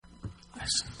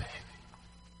Listen, baby.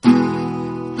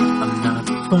 I'm not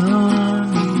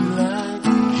funny like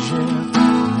Jeff.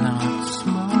 I'm not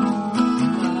smart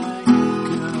like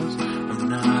girls. I'm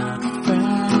not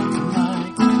fat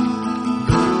like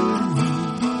Bernie.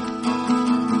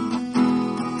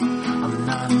 I'm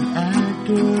not an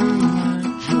actor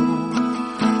like Joe.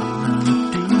 I'm not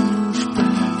a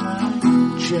douchebag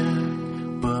like Jack.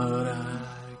 But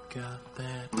I got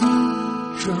that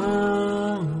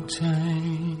drunk tank.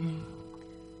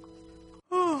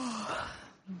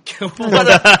 What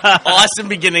an awesome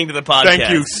beginning to the podcast. Thank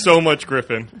you so much,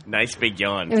 Griffin. Nice big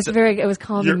yawn. It was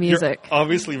calming music. You're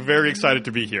obviously very excited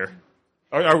to be here.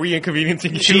 Are we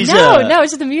inconveniencing you? No,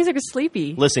 it's just the music was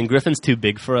sleepy. Listen, Griffin's too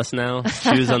big for us now.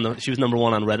 She was number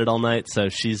one on Reddit all night, so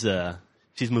she's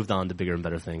moved on to bigger and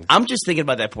better things. I'm just thinking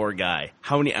about that poor guy.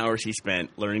 How many hours he spent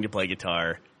learning to play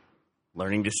guitar,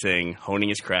 learning to sing, honing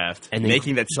his craft, and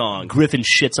making that song. Griffin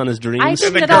shits on his dreams.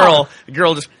 And the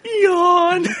girl just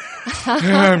yawn.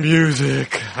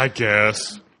 Music, I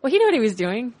guess. Well, he knew what he was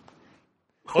doing.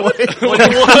 What was he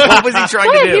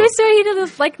trying to do? He did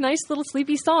this nice little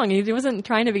sleepy song. He wasn't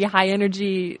trying to be high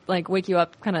energy, wake you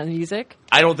up kind of music.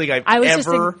 I don't think I've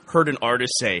ever heard an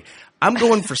artist say, "I'm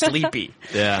going for sleepy."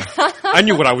 Yeah, I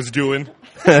knew what I was doing.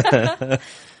 Okay,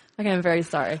 I'm very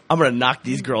sorry. I'm gonna knock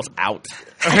these girls out.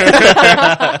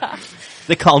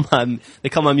 They call my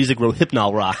music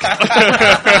Rohypnol rock.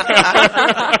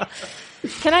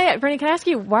 Bernie, can I ask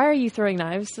you, why are you throwing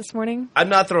knives this morning? I'm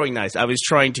not throwing knives. I was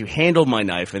trying to handle my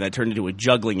knife, and that turned into a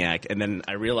juggling act. And then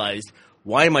I realized,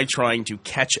 why am I trying to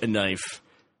catch a knife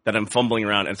that I'm fumbling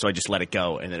around? And so I just let it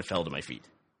go, and then it fell to my feet.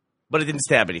 But it didn't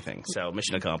stab anything, so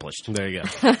mission accomplished. There you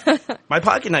go. My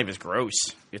pocket knife is gross.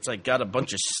 It's got a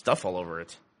bunch of stuff all over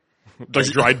it. Like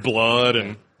dried blood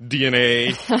and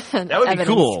DNA. That would be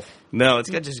cool. No,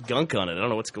 it's got just gunk on it. I don't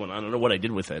know what's going on. I don't know what I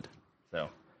did with it. So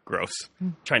gross.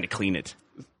 Trying to clean it.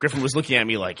 Griffin was looking at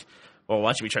me like, well,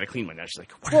 watching me try to clean my knife. She's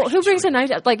like, well, who brings a knife?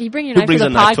 You bring your knife to the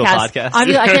podcast.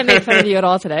 I can't make fun of you at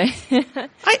all today.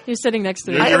 You're sitting next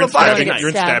to me. You're in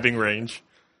stabbing range.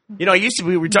 You know,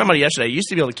 we were talking about it yesterday. I used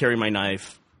to be able to carry my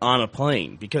knife on a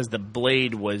plane because the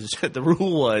blade was, the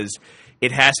rule was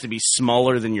it has to be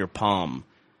smaller than your palm.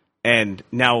 And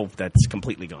now that's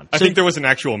completely gone. I think there was an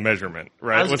actual measurement,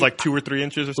 right? It was like 2 or 3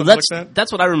 inches or something like that?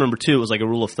 That's what I remember, too. It was like a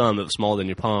rule of thumb. It was smaller than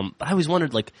your palm. But I always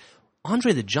wondered,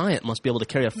 Andre the Giant must be able to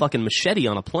carry a fucking machete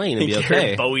on a plane and be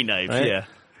okay. A Bowie knife, right?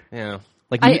 Yeah.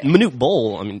 Manute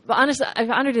Bol, But honestly, if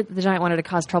Andre the Giant wanted to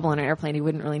cause trouble on an airplane, he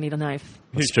wouldn't really need a knife.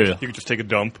 That's true. You could just take a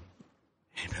dump.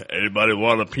 Anybody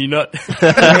want a peanut? Do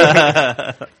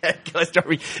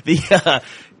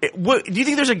you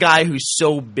think there's a guy who's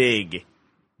so big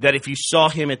that if you saw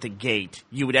him at the gate,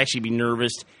 you would actually be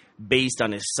nervous based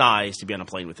on his size to be on a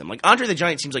plane with him? Like, Andre the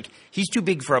Giant seems like he's too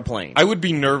big for a plane. I would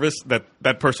be nervous that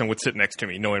that person would sit next to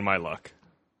me, knowing my luck.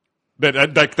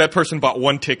 That person bought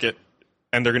one ticket,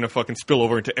 and they're going to fucking spill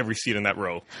over into every seat in that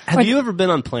row. Have you ever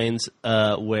been on planes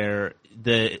where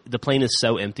the plane is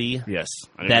so empty yes,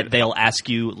 that they'll ask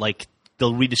you,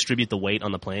 they'll redistribute the weight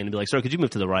on the plane and be like, sir, could you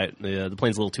move to the right? The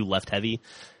plane's a little too left-heavy.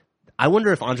 I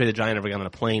wonder if Andre the Giant ever got on a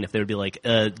plane, if they would be like,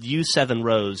 you 7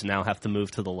 rows now have to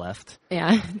move to the left.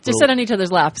 Yeah, just sit on each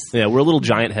other's laps. Yeah, we're a little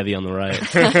giant heavy on the right.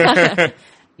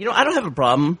 You know, I don't have a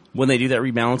problem when they do that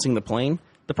rebalancing the plane.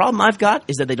 The problem I've got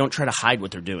is that they don't try to hide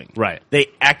what they're doing. Right. They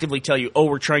actively tell you,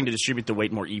 we're trying to distribute the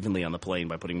weight more evenly on the plane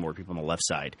by putting more people on the left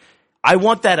side. I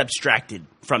want that abstracted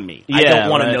from me. Yeah, I don't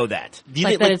want to know that. Do you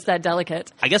think it's that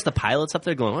delicate. I guess the pilot's up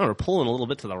there going, we're pulling a little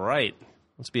bit to the right.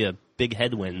 Must be a big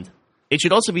headwind. It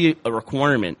should also be a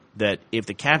requirement that if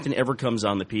the captain ever comes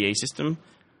on the PA system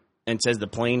and says the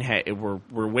plane,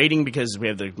 we're waiting because we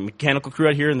have the mechanical crew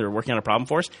out here and they're working on a problem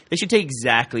for us, they should take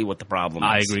exactly what the problem is.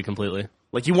 I agree completely.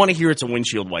 Like, you want to hear it's a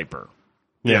windshield wiper.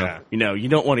 Yeah. You know, you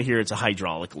don't want to hear it's a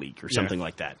hydraulic leak or something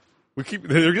like that.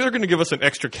 They're going to give us an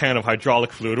extra can of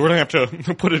hydraulic fluid. We're going to have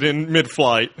to put it in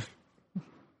mid-flight.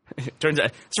 Turns out,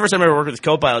 it's the first time I ever worked with this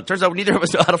co-pilot. Turns out neither of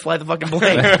us know how to fly the fucking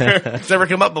plane. It's never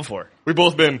come up before. We've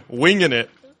both been winging it.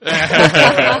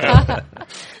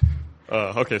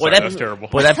 Okay, sorry, that's terrible.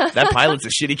 Boy, that pilot's a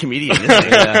shitty comedian, isn't he?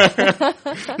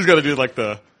 He's got to do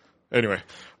Anyway.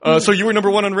 So you were number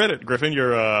 1 on Reddit, Griffin,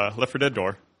 your Left 4 Dead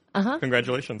door. Uh-huh.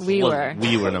 Congratulations. We were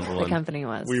number 1. The company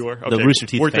was. We were. Okay. The Rooster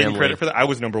Teeth We're family. taking credit for that. I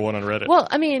was number 1 on Reddit. Well,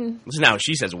 I mean... Listen now,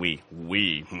 she says we.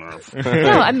 No,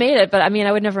 I made it, but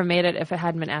I would never have made it if it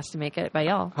hadn't been asked to make it by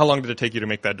y'all. How long did it take you to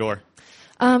make that door?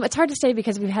 It's hard to say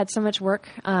because we've had so much work,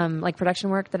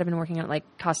 production work that I've been working on,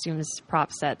 costumes,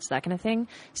 prop sets, that kind of thing.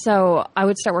 So I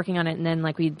would start working on it, and then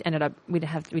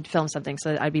we'd film something,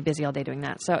 so I'd be busy all day doing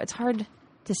that. So it's hard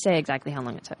to say exactly how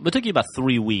long it took. It took you about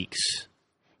 3 weeks.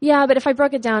 Yeah, but if I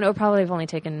broke it down, it would probably have only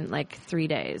taken like 3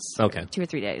 days. Okay. 2 or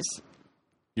 3 days.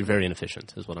 You're very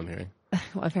inefficient, is what I'm hearing.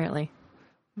 Well, apparently.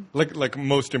 Like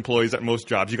most employees at most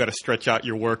jobs, you got to stretch out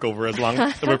your work over as long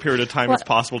of a period of time as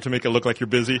possible to make it look like you're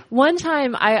busy. One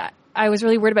time, I was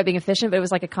really worried about being efficient, but it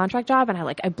was like a contract job, and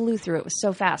I blew through it. It was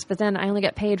so fast. But then I only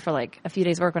got paid for like a few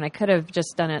days' work when I could have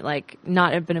just done it like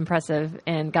not have been impressive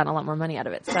and gotten a lot more money out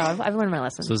of it. So I've learned my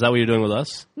lesson. So is that what you're doing with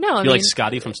us? No, I You're mean, like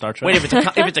Scotty from Star Trek? Wait,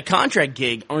 if it's a contract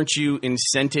gig, aren't you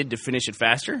incented to finish it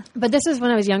faster? but this is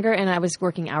when I was younger and I was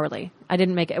working hourly. I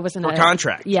didn't make it. It wasn't For a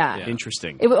contract? Yeah.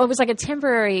 Interesting. It was like a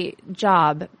temporary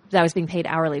job that I was being paid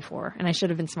hourly for, and I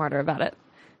should have been smarter about it.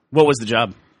 What was the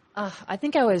job? I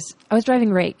think I was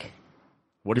driving rake.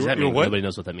 What does that You were mean? what? Nobody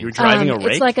knows what that You were means. driving a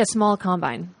rake? It's like a small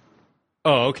combine.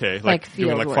 Oh, okay. Like doing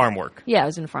field like work. farm work. Yeah, I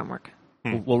was in farm work.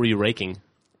 What were you raking?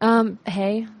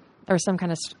 Hay or some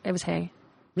kind of. It was hay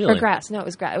Really? or grass. No, it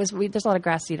was grass. There's a lot of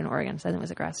grass seed in Oregon, so I think it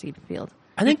was a grass seed field.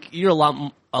 I think you're a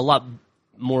lot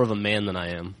more of a man than I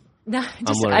am. No,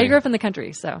 learning. I grew up in the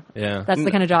country, so Yeah. that's the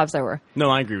kind of jobs I were. No,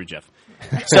 I agree with Jeff.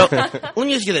 So let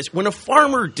me ask you this: when a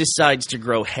farmer decides to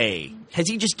grow hay, has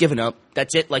he just given up?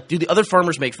 That's it. Like, do the other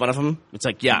farmers make fun of him? It's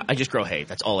like, yeah, I just grow hay.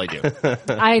 That's all I do.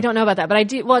 I don't know about that, but I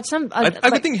do. Well, it's some. I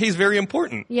would think hay's very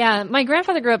important. Yeah, my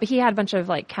grandfather grew up. He had a bunch of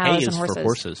like cows Hay and is horses. for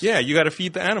horses. Yeah, you got to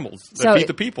feed the animals. So Feed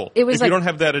the people. it was if like- you don't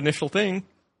have that initial thing,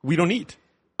 we don't eat.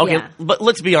 Okay, Yeah. but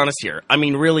let's be honest here. I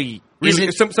mean, really,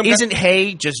 Some guy- isn't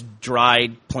hay just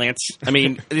dried plants? I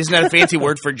mean, isn't that a fancy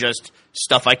word for just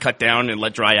stuff I cut down and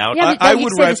let dry out? Yeah, but I you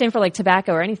would say the rather- same for like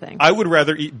tobacco or anything. I would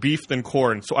rather eat beef than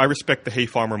corn, so I respect the hay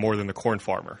farmer more than the corn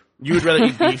farmer. You would rather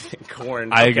eat beef than corn.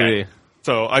 I Okay. agree.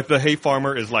 So the hay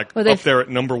farmer is like Well, they up there at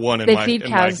number one in they my feed in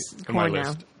cows my, in my corn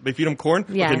list. now. They feed them corn.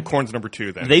 Yeah. Okay, corn's number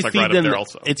 2 then. They it's like feed right them. up there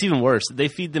also. It's even worse. They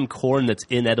feed them corn that's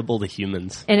inedible to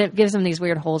humans. And it gives them these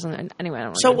weird holes in it. Anyway, I don't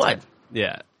want to So get into what? it.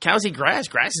 Yeah, Cows eat grass.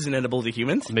 Grass isn't edible to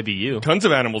humans. maybe you. Tons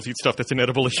of animals eat stuff that's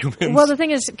inedible to humans. Well, the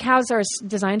thing is, cows are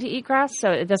designed to eat grass, so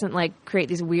it doesn't like create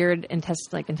these weird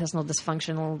intestinal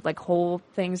dysfunctional like hole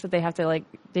things that they have to like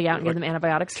dig out and give them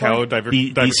antibiotics cow for.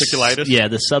 diverticulitis. Yeah,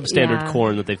 the substandard Yeah.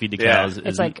 corn that they feed to Yeah. cows. It's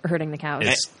is, like hurting the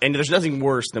cows. And there's nothing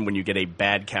worse than when you get a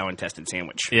bad cow intestine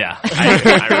sandwich. yeah.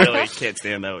 I really can't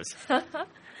stand those.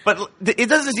 But it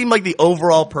doesn't seem like the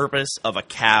overall purpose of a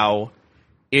cow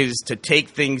is to take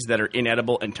things that are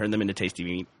inedible and turn them into tasty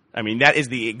meat. I mean, that is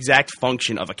the exact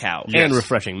function of a cow. And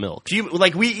refreshing milk.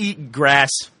 Like, we eat grass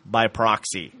by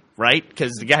proxy, right?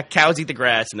 Because the cows eat the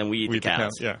grass and then we eat We the eat the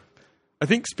cows. Yeah. I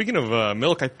think, speaking of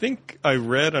milk, I think I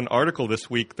read an article this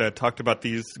week that talked about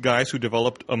these guys who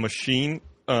developed a machine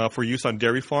for use on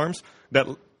dairy farms that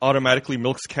automatically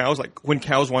milks cows. Like, when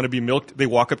cows want to be milked, they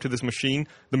walk up to this machine.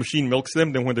 The machine milks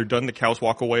them. Then when they're done, the cows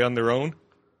walk away on their own.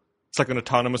 It's like an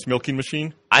autonomous milking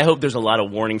machine. I hope there's a lot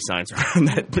of warning signs around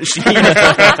that machine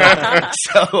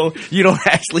so you don't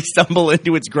actually stumble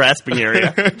into its grasping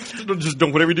area. Just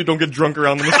don't, whatever you do, don't get drunk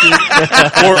around the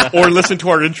machine. or listen to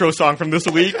our intro song from this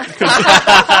week.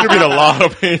 Because you'll be in a lot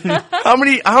of pain.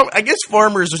 I guess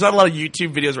farmers, there's not a lot of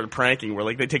YouTube videos where pranking where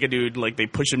like they take a dude, like they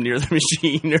push him near the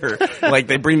machine or like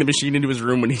they bring the machine into his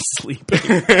room when he's sleeping.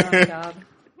 Oh, God.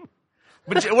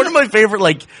 But one of my favorite,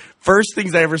 like, first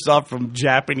things I ever saw from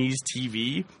Japanese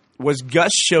TV was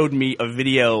Gus showed me a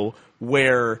video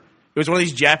where it was one of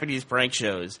these Japanese prank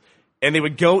shows, and they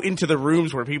would go into the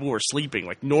rooms where people were sleeping,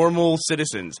 like normal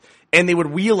citizens, and they would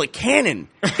wheel a cannon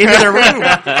into their room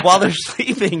while they're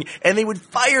sleeping, and they would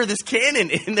fire this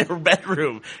cannon in their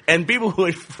bedroom, and people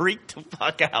would freak the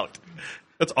fuck out.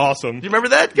 That's awesome. Do you remember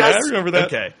that, Gus? Yeah, I remember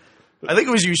that. Okay. I think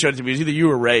it was you who showed it to me. It was either you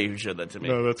or Ray who showed that to me.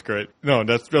 No, that's great. No,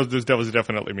 that was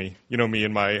definitely me. You know me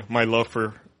and my love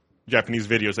for Japanese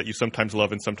videos that you sometimes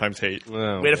love and sometimes hate.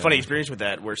 Oh, We had a funny experience with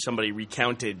that where somebody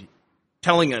recounted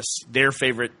telling us their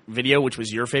favorite video, which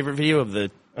was your favorite video of the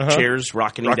chairs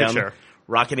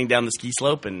rocketing down the ski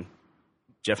slope, and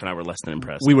Jeff and I were less than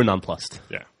impressed. We were nonplussed.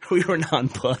 Yeah. We were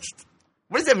nonplussed.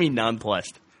 What does that mean,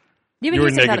 nonplussed? You've been You were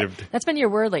using that. negatived. That's been your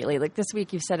word lately. Like this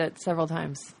week, you've said it several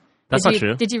times. That's Did not you-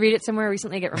 true. Did you read it somewhere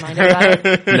recently? Get reminded about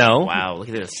it. No. Wow, look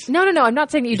at this. No. I'm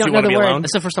not saying that you don't two know wanna the be word. alone?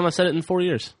 That's the first time I've said it in 4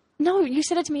 years. No, you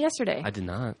said it to me yesterday. I did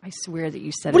not. I swear that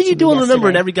you said What it are you to me doing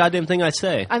remembering yesterday. every goddamn thing I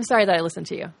say? I'm sorry that I listened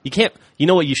to you. You can't. You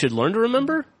know what you should learn to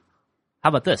remember? How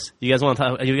about this? You guys want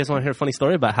to hear a funny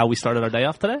story about how we started our day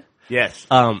off today? Yes.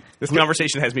 This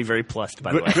conversation has me very plussed,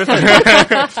 by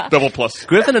the way. Double plus.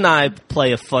 Griffin and I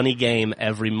play a funny game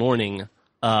every morning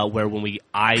where when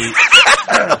I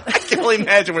can only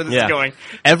imagine where this is going.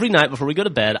 Every night before we go to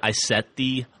bed, I set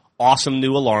the awesome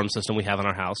new alarm system we have in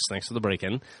our house, thanks to the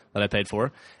break-in that I paid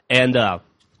for. And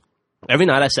every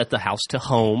night I set the house to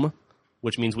home,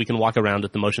 which means we can walk around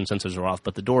if the motion sensors are off,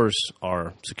 but the doors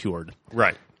are secured.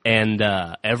 Right. And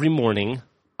every morning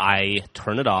I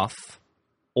turn it off,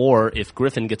 or if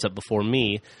Griffin gets up before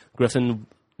me, Griffin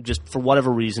just for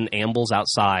whatever reason ambles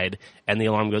outside, and the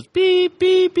alarm goes beep,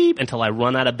 beep, beep until I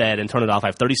run out of bed and turn it off. I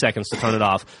have 30 seconds to turn it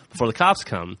off before the cops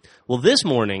come. Well, this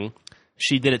morning,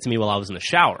 she did it to me while I was in the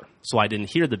shower, so I didn't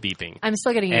hear the beeping. I'm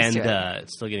still getting used to it. And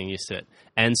still getting used to it.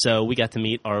 And so we got to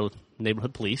meet our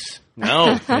neighborhood police.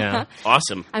 No. Yeah.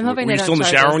 Awesome. I'm hoping Were they you don't still in the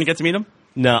charge shower us. when you get to meet him?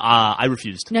 No, I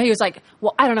refused. No, he was like,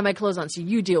 well, I don't have my clothes on, so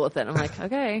you deal with it. I'm like,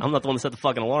 okay. I'm not the one that set the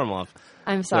fucking alarm off.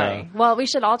 I'm sorry. Yeah. Well, we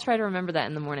should all try to remember that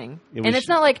in the morning. Yeah, we and it's should.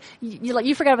 not like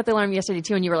you forgot about the alarm yesterday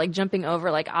too, and you were like jumping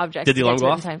over like objects. Did the to alarm get to go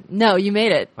it off? in time. No, you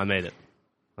made it. I made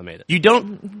it. You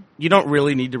don't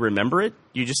really need to remember it.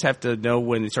 You just have to know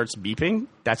when it starts beeping.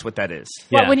 That's what that is.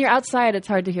 Well, Yeah. when you're outside, it's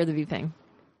hard to hear the beeping.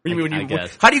 What do you mean when I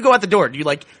guess. how do you go out the door? Do you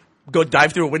like go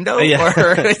dive through a window? Yeah.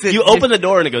 Or is it- You open the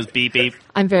door and it goes beep, beep.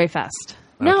 I'm very fast.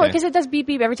 No, Okay. because it does beep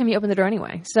beep every time you open the door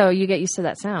anyway. So you get used to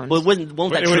that sound. Well, won't that It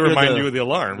would trigger remind you of the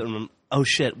alarm. Oh,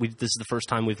 shit. This is the first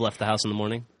time we've left the house in the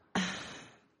morning?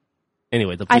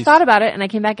 Anyway, the I police... thought about it, and I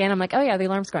came back in. I'm like, oh yeah, the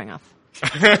alarm's going off.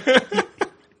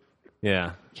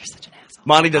 Yeah. You're such an asshole.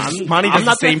 Monty does the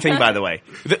not same thing, by the way.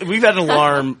 We've had an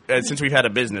alarm since we've had a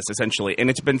business, essentially, and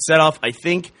it's been set off, I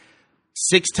think,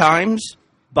 6 times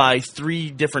by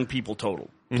 3 different people total.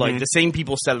 Like, the same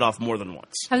people set it off more than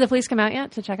once. Have the police come out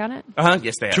yet to check on it?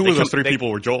 Yes, they have. 2 They of those come- 3 they-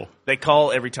 people were Joel. They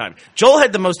call every time. Joel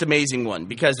had the most amazing one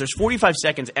because there's 45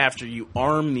 seconds after you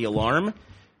arm the alarm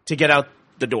to get out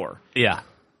the door. Yeah.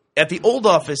 At the old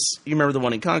office, you remember the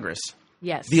one in Congress?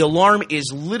 Yes. The alarm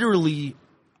is literally,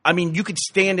 I mean, you could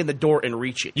stand in the door and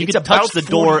reach it. You It's can touch about the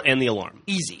 40 door and the alarm.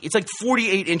 Easy. It's like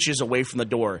 48 inches away from the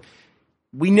door.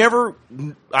 I never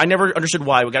understood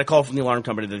why. We got a call from the alarm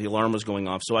company that the alarm was going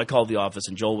off, so I called the office,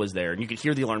 and Joel was there, and you could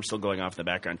hear the alarm still going off in the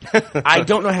background. I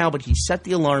don't know how, but he set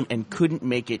the alarm and couldn't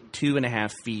make it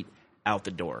 2.5 feet out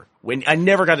the door. When I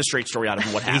never got a straight story out of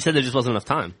him what happened. He said there just wasn't enough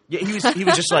time. Yeah, he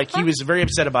was just like, he was very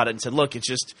upset about it and said, look,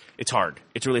 it's hard.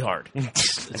 It's really hard.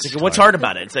 It's like, what's hard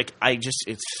about it? It's like, I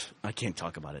can't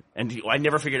talk about it. And I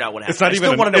never figured out what happened. It's not I even.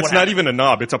 still wanna know It's what not happened. even a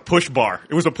knob. It's a push bar.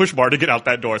 It was a push bar to get out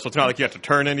that door. So it's not like you have to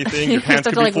turn anything. Your You hands just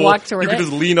have could to, be like, full. walk toward You could it.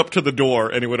 just lean up to the door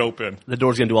and it would open. The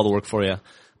door's going to do all the work for you.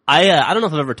 I don't know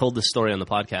if I've ever told this story on the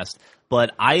podcast, but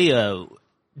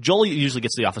Joel usually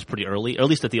gets to the office pretty early, or at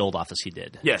least at the old office he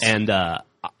did. Yes. And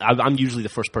I'm usually the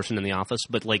first person in the office,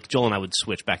 but like Joel and I would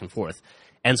switch back and forth.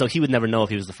 And so he would never know if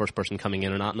he was the first person coming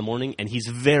in or not in the morning, and he's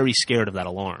very scared of that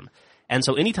alarm. And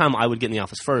so anytime I would get in the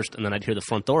office first and then I'd hear the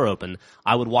front door open,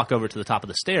 I would walk over to the top of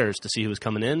the stairs to see who was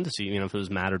coming in, to see if it was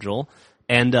Matt or Joel.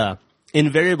 And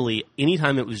invariably,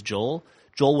 anytime it was Joel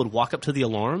would walk up to the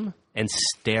alarm and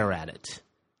stare at it,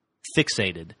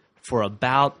 fixated, for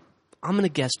about, I'm going to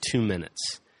guess, 2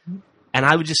 minutes. And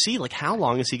I would just see, like, how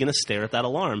long is he going to stare at that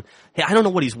alarm? Hey, I don't know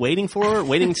what he's waiting for,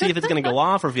 waiting to see if it's going to go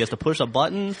off or if he has to push a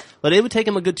button. But it would take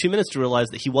him a good 2 minutes to realize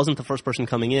that he wasn't the first person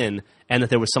coming in and that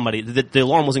there was somebody, that the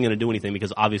alarm wasn't going to do anything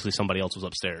because obviously somebody else was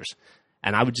upstairs.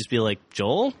 And I would just be like,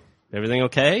 Joel, everything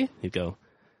okay? He'd go,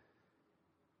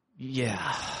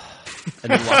 yeah.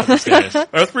 And then walk up the stairs.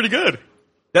 That's pretty good.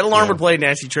 That alarm would play a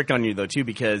nasty trick on you, though, too,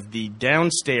 because the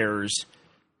downstairs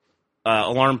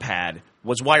alarm pad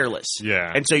was wireless.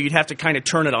 Yeah. And so you'd have to kind of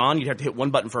turn it on. You'd have to hit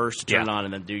one button first to turn Yeah. it on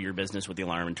and then do your business with the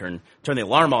alarm and turn the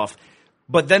alarm off.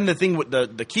 But then the thing with the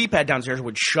keypad downstairs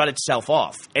would shut itself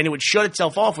off. And it would shut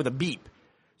itself off with a beep.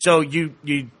 So you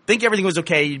think everything was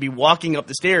okay. You'd be walking up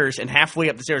the stairs, and halfway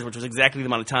up the stairs, which was exactly the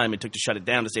amount of time it took to shut it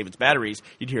down to save its batteries,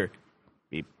 you'd hear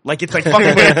beep. Like it's like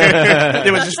fucking with you.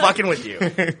 It was just fucking with you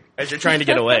as you're trying to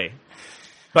get away.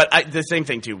 But the same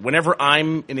thing, too. Whenever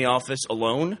I'm in the office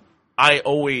alone, I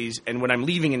always, and when I'm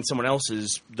leaving and someone else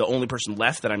is the only person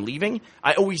left that I'm leaving,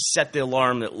 I always set the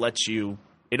alarm that lets you,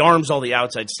 it arms all the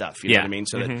outside stuff, you know Yeah. what I mean?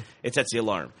 So that it sets the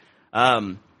alarm.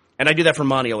 And I do that for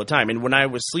Monty all the time. And when I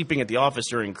was sleeping at the office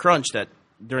during Crunch,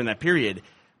 during that period,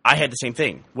 I had the same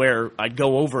thing where I'd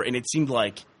go over and it seemed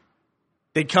like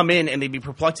they'd come in and they'd be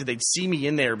perplexed. They'd see me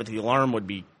in there, but the alarm would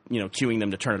be, cueing them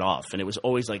to turn it off. And it was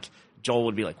always like, Joel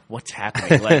would be like, what's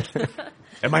happening? Like,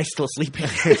 am I still sleeping?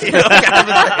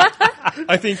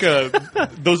 I think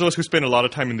those of us who spend a lot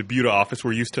of time in the Buda office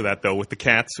were used to that, though. With the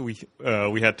cats, we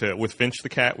had to, with Finch the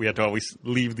cat, we had to always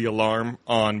leave the alarm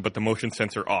on, but the motion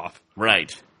sensor off.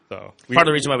 Right. So Part of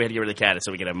the reason why we had to get rid of the cat is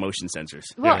so we could have motion sensors.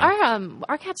 Well,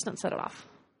 our cats don't set it off.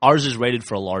 Ours is rated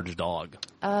for a large dog.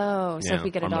 Oh, so Yeah, if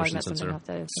we get a our dog, motion that's something sensor.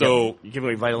 we have to... So You're giving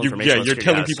away vital information. yeah, Let's you're kick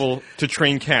telling ass. people to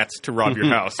train cats to rob your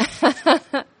house.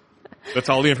 That's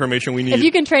all the information we need. If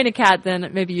you can train a cat, then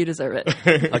maybe you deserve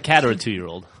it. A cat or a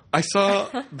 2-year-old? I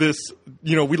saw this,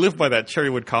 we live by that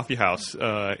Cherrywood Coffee House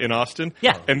in Austin.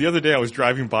 Yeah. And the other day I was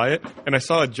driving by it, and I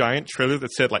saw a giant trailer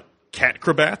that said, like,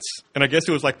 Catcrobats. And I guess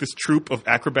it was like this troupe of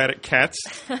acrobatic cats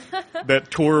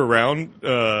that tour around,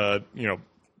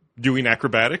 doing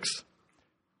acrobatics.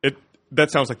 That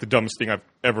sounds like the dumbest thing I've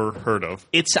ever heard of.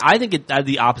 I think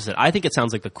the opposite. I think it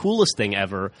sounds like the coolest thing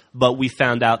ever, but we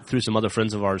found out through some other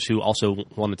friends of ours who also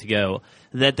wanted to go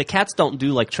that the cats don't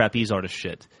do like trapeze artist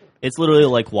shit. It's literally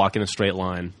like walking a straight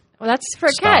line. Well, that's for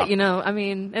a Stop. cat, I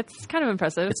mean, it's kind of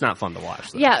impressive. It's not fun to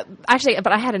watch. Though. Yeah, actually,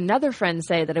 but I had another friend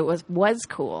say that it was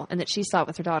cool and that she saw it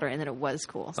with her daughter and that it was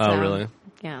cool. So, Oh, really?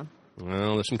 Yeah.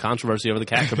 Well, there's some controversy over the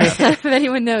cat acrobat. If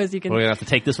anyone knows, you can. We're going to have to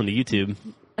take this one to YouTube.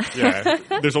 Yeah.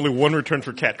 There's only one return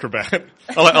for Catcrobat.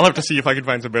 I'll have to see if I can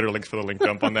find some better links for the link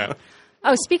dump on that.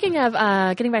 Oh, speaking of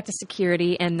getting back to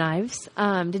security and knives,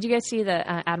 did you guys see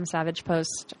the Adam Savage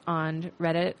post on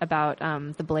Reddit about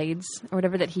the blades or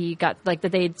whatever that he got? Like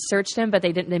that they'd searched him, but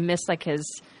they missed like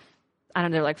his, I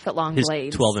don't know, like foot long His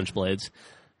blades. 12-inch blades.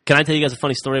 Can I tell you guys a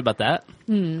funny story about that?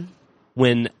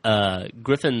 When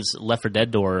Griffin's Left 4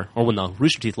 Dead door, or when the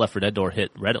Rooster Teeth Left 4 Dead door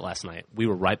hit Reddit last night, we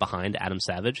were right behind Adam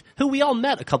Savage, who we all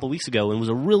met a couple weeks ago and was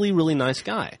a really, really nice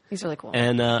guy. He's really cool.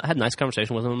 And had a nice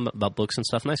conversation with him about books and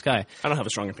stuff. Nice guy. I don't have a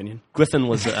strong opinion. Griffin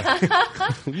was...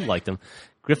 you liked him.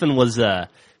 Griffin was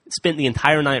spent the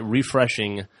entire night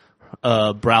refreshing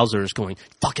browsers going,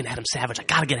 fucking Adam Savage, I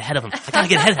gotta get ahead of him. I gotta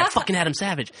get ahead of that fucking Adam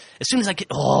Savage. As soon as I get,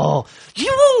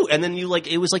 you! And then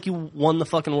it was like you won the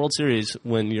fucking World Series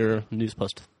when your news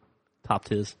post topped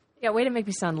his. Yeah, way to make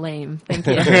me sound lame. Thank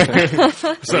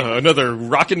you. So another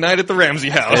rockin' night at the Ramsey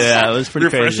house. Yeah, it was pretty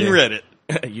Refreshing crazy.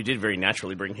 Reddit. You did very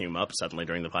naturally bring him up suddenly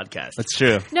during the podcast. That's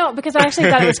true. No, because I actually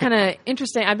thought it was kind of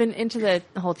interesting. I've been into the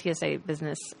whole TSA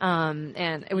business, and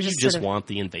it was You just just sort of, want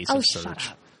the invasive oh, search.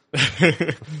 shut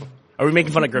up. Are we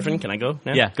making fun of Griffin? Can I go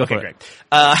now? Yeah, go okay, for it.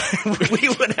 great. We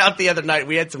went out the other night.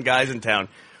 We had some guys in town.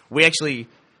 We actually...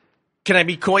 Can I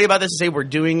be coy about this and say we're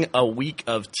doing a week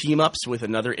of team-ups with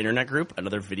another internet group,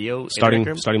 another video internet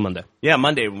group? Starting Monday. Yeah,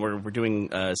 Monday. We're doing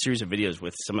a series of videos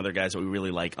with some other guys that we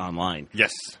really like online.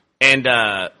 Yes. And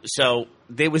so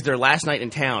it was their last night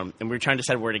in town, and we were trying to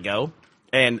decide where to go.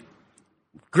 And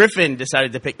Griffin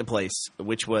decided to pick the place,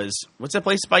 which was, what's that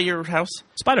place by your house?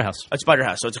 Spider House. A Spider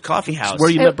House. So it's a coffee house. Where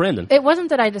you met Brandon. It wasn't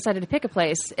that I decided to pick a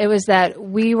place. It was that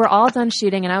we were all done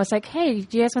shooting, and I was like, hey,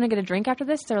 do you guys want to get a drink after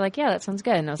this? They're like, yeah, that sounds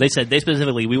good. And I was They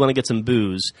specifically, we want to get some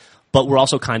booze, but we're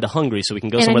also kind of hungry, so we can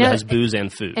go And I somewhere that know- has booze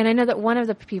and food. And I know that one of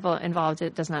the people involved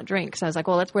does not drink. So I was like,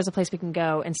 well, where's a place we can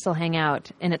go and still hang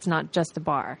out, and it's not just a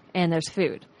bar, and there's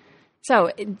food. So,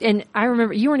 and I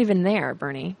remember, you weren't even there,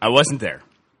 Bernie. I wasn't there.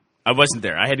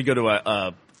 I had to go to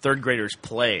a third grader's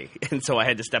play, and so I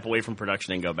had to step away from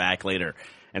production and go back later.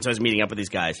 And so I was meeting up with these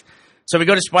guys. So we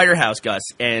go to Spider House, Gus,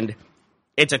 and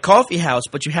it's a coffee house,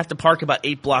 but you have to park about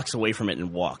 8 blocks away from it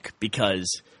and walk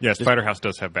because... Yeah, Spider House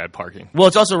does have bad parking. Well,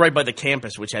 it's also right by the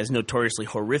campus, which has notoriously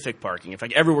horrific parking. In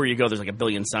fact, everywhere you go, there's like a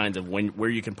billion signs of where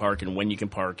you can park and when you can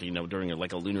park. During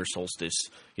like a lunar solstice,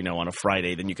 on a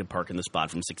Friday, then you can park in the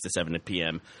spot from 6 to 7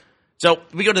 p.m. So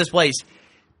we go to this place.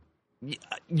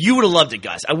 You would have loved it,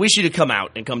 Gus. I wish you to come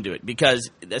out and come do it because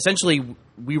essentially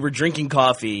we were drinking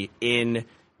coffee in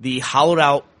the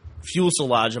hollowed-out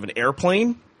fuselage of an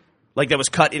airplane, like that was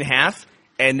cut in half,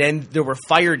 and then there were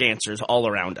fire dancers all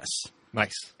around us.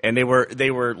 Nice. And they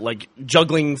were like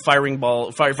juggling fiery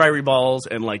balls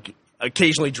and like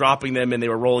occasionally dropping them, and they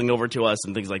were rolling over to us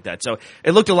and things like that. So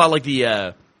it looked a lot like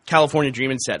the California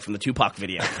Dreamin' set from the Tupac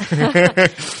video.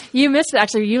 You missed it,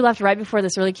 actually. You left right before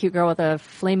this really cute girl with a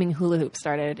flaming hula hoop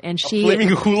started. And she... Flaming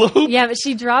hula hoop? Yeah, but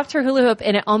she dropped her hula hoop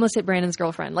and it almost hit Brandon's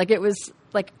girlfriend. Like it was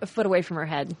like a foot away from her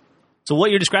head. So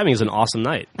what you're describing is an awesome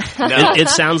night. It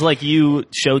sounds like you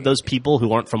showed those people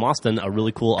who aren't from Austin a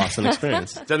really cool Austin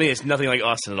experience. It's nothing like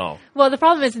Austin at all. Well, the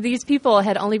problem is these people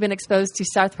had only been exposed to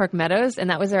South Park Meadows, and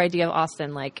that was their idea of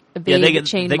Austin, like a big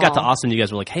chain they got to mall. Austin. You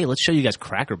guys were like, "Hey, let's show you guys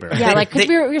Cracker Barrel." Yeah, like because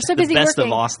we were so busy best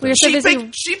working. of Austin. We were so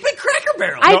busy. She picked Cracker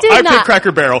Barrel. I did I not. picked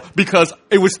Cracker Barrel because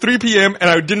it was 3 p.m. and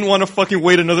I didn't want to fucking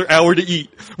wait another hour to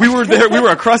eat. We were there. We were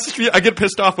across the street. I get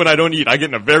pissed off when I don't eat. I get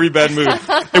in a very bad mood.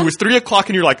 It was 3 o'clock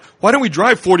and you're like, why don't we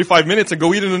drive 45 minutes and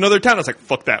go eat in another town? I was like,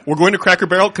 fuck that. We're going to Cracker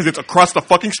Barrel because it's across the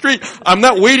fucking street. I'm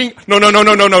not waiting. No.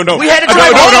 We had to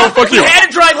drive No, home. fuck you. We had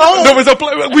to drive home. That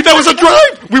was a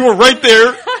drive. We were right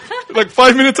there, like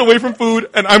 5 minutes away from food,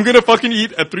 and I'm gonna fucking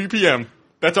eat at 3 p.m.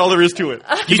 That's all there is to it.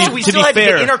 We still had to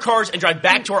get in our cars and drive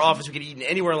back to our office. We could eat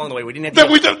anywhere along the way. We didn't have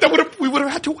to. We would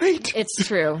have had to wait. It's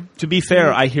true. To be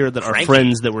fair, I hear that our Cranky.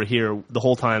 friends that were here the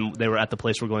whole time they were at the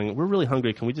place were going, we're really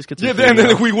hungry. Can we just get some Yeah, food and then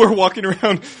now?" we were walking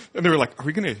around, and they were like, "Are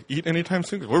we going to eat anytime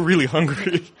soon? 'Cause we're really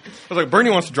hungry." I was like, "Bernie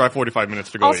wants to drive 45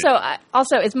 minutes to go eat."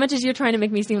 Also, as much as you're trying to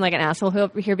make me seem like an asshole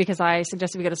here because I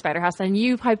suggested we go to Spider House, and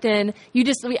you piped in,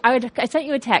 I sent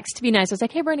you a text to be nice. I was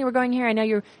like, "Hey, Bernie, we're going here. I know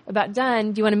you're about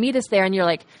done. Do you want to meet us there?" And you're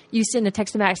like, you send a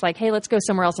text to Max like, "Hey, let's go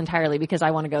somewhere else entirely because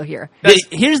I want to go here."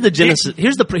 Here's the genesis.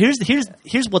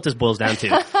 Here's what this boils down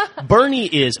to. Bernie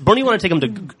wanted to take him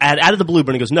to out of the blue.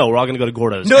 Bernie goes, "No, we're all going to go to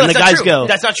Gordo's." No, and that's the not guys true. go,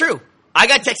 That's not true. I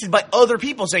got texted by other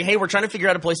people saying, "Hey, we're trying to figure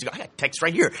out a place to go." I got text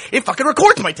right here. It fucking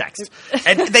records my text.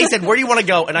 And they said, "Where do you want to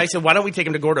go?" And I said, "Why don't we take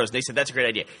him to Gordo's?" They said, "That's a great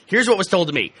idea." Here's what was told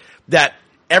to me: that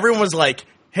everyone was like,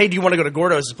 "Hey, do you want to go to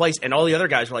Gordo's place?" And all the other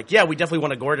guys were like, "Yeah, we definitely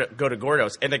want to go to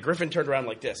Gordo's." And then Griffin turned around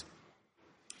like this.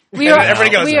 We And are,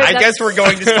 everybody goes, we are- "I guess we're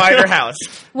going to Spider House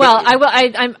Well,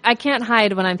 I can't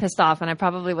hide when I'm pissed off, and I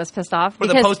probably was pissed off for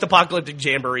the because- post-apocalyptic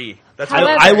jamboree." That's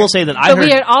However, I will say that I but we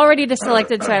heard- had already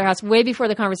selected Spider House way before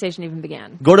the conversation even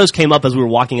began. Gordo's came up as we were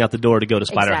walking out the door to go to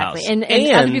Spider Exactly, House. and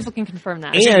other people can confirm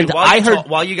that. and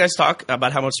while you guys talk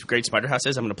about how much great Spider House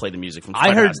is, I'm going to play the music from I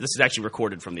Spider heard- House. This is actually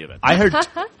recorded from the event. I heard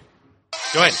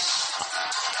Go ahead.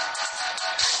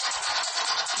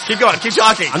 Keep going. Keep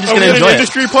talking. I'm just I'm going to at an enjoy it.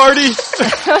 industry party,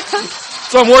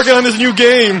 so I'm working on this new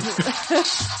game.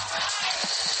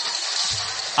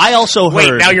 I also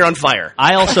heard. Wait, now you're on fire.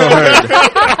 I also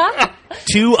heard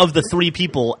 2 of the 3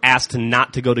 people asked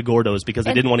not to go to Gordo's because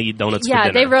they didn't want to eat donuts for Yeah,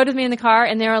 dinner. they rode with me in the car,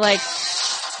 and they were like,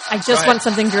 "I just want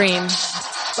something green.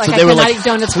 Like So I they were cannot like, eat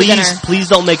donuts please, for dinner." please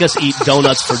don't make us eat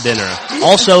donuts for dinner.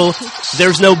 Also,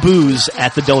 there's no booze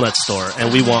at the donut store,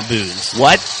 and we want booze.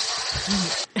 What?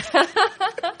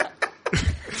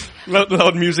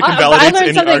 Loud music I invalidates learned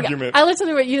any something. argument. I learned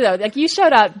something about you though. Like you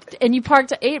showed up and you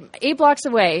parked eight blocks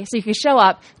away, so you could show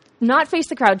up, not face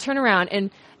the crowd, turn around, and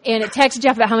text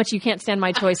Jeff about how much you can't stand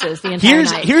my choices the entire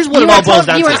night. Here's what You it all weren't boils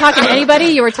down You to. weren't talking to anybody.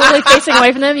 You were totally facing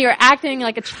away from them. You were acting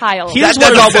like a child. Here's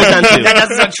what it all boils down to.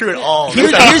 That's not true at all. Here's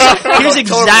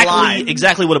Total lie.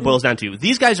 exactly what it boils down to.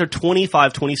 These guys are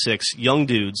 25, 26, young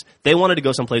dudes. They wanted to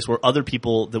go someplace where other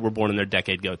people that were born in their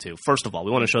decade go to. First of all,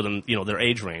 we want to show them, their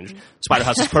age range. Spider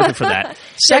House is perfect for that.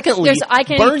 Secondly, There's eye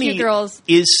candy Bernie cute girls.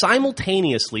 is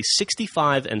simultaneously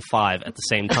 65 and 5 at the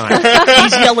same time.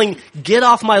 He's yelling, "Get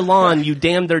off my lawn, you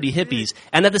damn dirty hippies."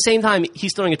 And at the same time,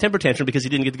 he's throwing a temper tantrum because he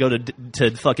didn't get to go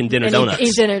to fucking dinner And donuts.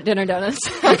 Eat dinner donuts.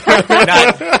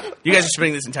 You guys are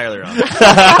spinning this entirely wrong.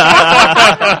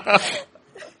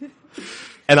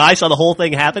 And I saw the whole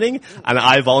thing happening, and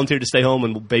I volunteered to stay home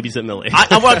and babysit Millie.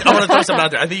 I want to throw something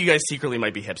out there. I think you guys secretly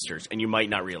might be hipsters, and you might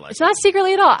not realize It's not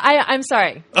secretly at all. I'm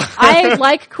sorry. I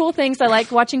like cool things. I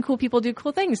like watching cool people do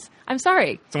cool things. I'm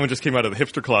sorry. Someone just came out of the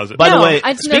hipster closet. By the way,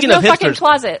 there's speaking no of fucking hipsters,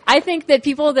 closet. I think that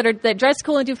people that dress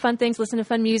cool and do fun things, listen to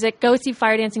fun music, go see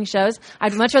fire dancing shows.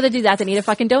 I'd much rather do that than eat a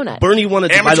fucking donut. Bernie wanted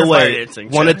to, by Amateur the fire way, dancing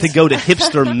wanted shows. to go to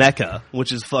hipster Mecca,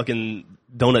 which is fucking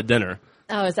donut dinner.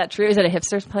 Oh, is that true? Is it a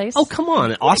hipster's place? Oh, come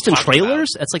on. Austin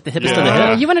Trailers? That's like the hippest of the Yeah.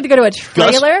 hip. You wanted to go to a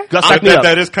trailer? Gus, back me that, up.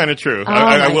 that is kind of true. Oh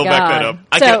I my will back that God. up.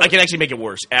 I So- can actually make it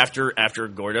worse. After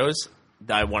Gordo's,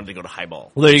 I wanted to go to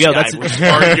Highball. Well, there you go. Which That's- was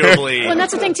arguably. Well, and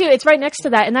that's the thing too. It's right next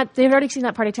to that, and that they've already seen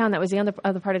that part of town. That was the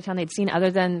other part of town they'd seen,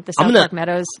 other than the South I'm gonna- Park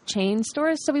Meadows chain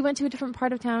stores. So we went to a different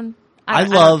part of town. I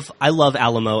love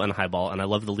Alamo and Highball, and I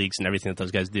love the leagues and everything that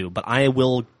those guys do, but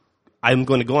I'm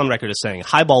going to go on record as saying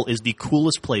Highball is the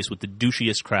coolest place with the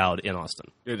douchiest crowd in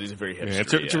Austin. It is a very hipster. Yeah,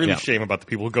 it's a really Yeah. shame about the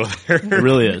people who go there. It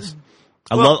really is.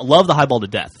 I love the Highball to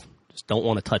death. Just don't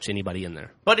want to touch anybody in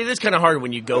there. But it is kind of hard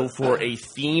when you go for a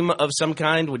theme of some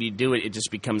kind. When you do it, it just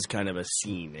becomes kind of a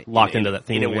scene. Locked into that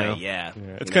theme, In a way, yeah.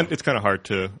 yeah. It's kind of hard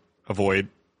to avoid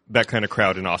that kind of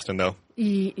crowd in Austin, though.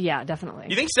 Yeah, definitely.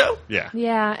 You think so? Yeah,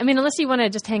 Yeah, I mean, unless you want to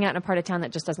just hang out in a part of town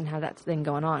that just doesn't have that thing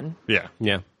going on. yeah.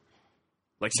 Yeah.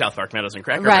 Like South Park Meadows and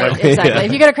Cracker Right, Barrel. exactly. Yeah.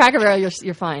 If you go to Cracker Barrel,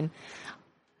 you're fine.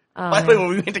 By the way, when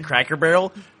we went to Cracker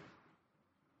Barrel,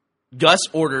 Gus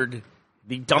ordered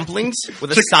the dumplings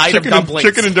with a side of dumplings.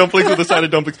 Chicken and dumplings with a side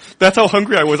of dumplings. That's how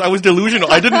hungry I was. I was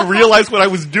delusional. I didn't realize what I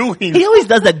was doing. He always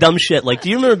does that dumb shit. Like, do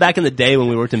you remember back in the day when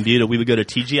we worked in Buda, we would go to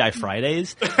TGI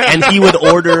Fridays, and he would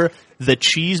order the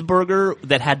cheeseburger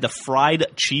that had the fried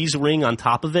cheese ring on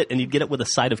top of it, and you'd get it with a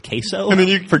side of queso And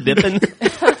then for dipping.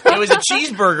 It was a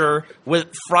cheeseburger with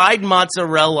fried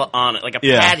mozzarella on it, like a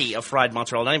Yeah. patty of fried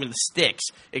mozzarella, not even the sticks.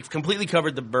 It completely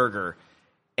covered the burger.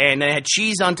 And then it had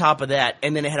cheese on top of that,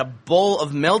 and then it had a bowl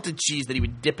of melted cheese that he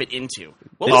would dip it into.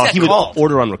 What was that he would called?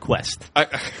 order on request.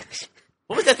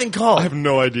 What was that thing called? I have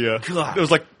no idea. God. It was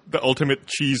like the ultimate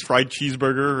fried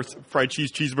cheeseburger, or fried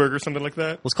cheese cheeseburger, something like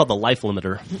that. What's called the life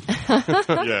limiter.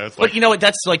 Yeah, it's like But you know what?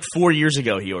 That's like 4 years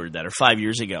ago he ordered that, or 5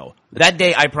 years ago. That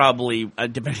day I probably,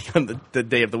 depending on the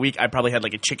day of the week, I probably had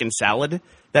like a chicken salad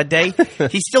that day.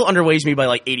 He still underweighs me by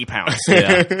like 80 pounds.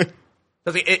 Yeah.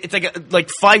 It's like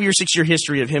a 5 year, 6 year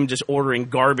history of him just ordering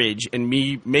garbage and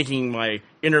me making my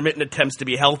intermittent attempts to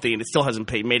be healthy, and it still hasn't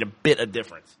made a bit of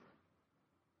difference.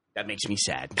 That makes me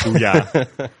sad. yeah.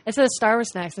 It says Star Wars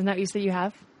snacks. Isn't that what you said you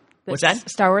have? What's that?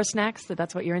 Star Wars snacks.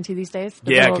 That's what you're into these days.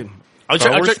 The Yeah, little-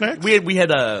 Star Wars snacks? we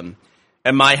had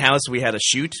at my house we had a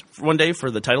shoot one day for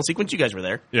the title sequence. You guys were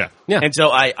there. Yeah. Yeah. And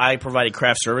so I provided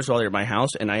craft service while they were at my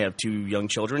house, and I have 2 young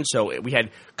children, so we had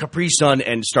Capri Sun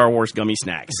and Star Wars gummy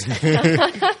snacks.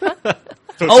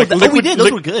 So it's we did.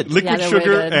 Those were good. Liquid Yeah, they're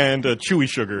sugar way good. and chewy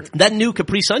sugar. That new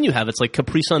Capri Sun you have, it's like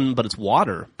Capri Sun, but it's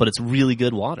water. But it's really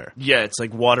good water. Yeah, it's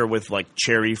like water with like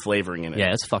cherry flavoring in it.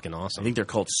 Yeah, it's fucking I awesome. think they're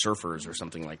called Surfers or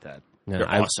something like that. Yeah, They're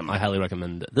awesome. I highly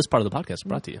recommend it. This part of the podcast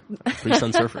brought to you. Capri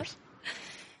Sun Surfers.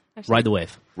 Ride the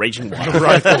wave. Raging water.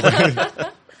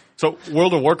 Right. So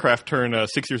World of Warcraft turned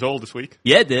 6 years old this week.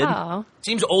 Yeah, it did. Oh,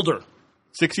 Seems older.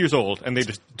 6 years old, and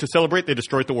to celebrate, they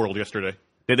destroyed the world yesterday.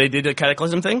 Did they did a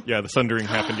cataclysm thing? Yeah, the Sundering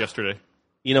happened yesterday.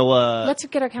 You know, let's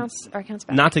get our counts back.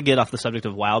 not to get off the subject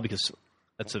of WoW because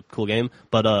that's a cool game,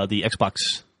 but the Xbox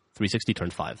 360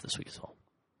 turned 5 this week as well.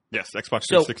 Yes, Xbox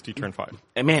 360 turned 5.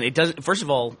 And man, it doesn't. First of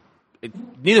all,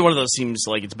 neither one of those seems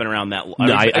like it's been around that long.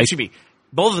 No,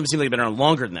 both of them seem like they've been around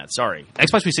longer than that. Sorry.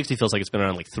 Xbox 360 feels like it's been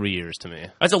around like 3 years to me.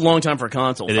 That's a long time for a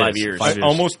console. It 5 is. years. 5 I years.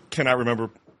 almost cannot remember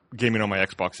gaming on my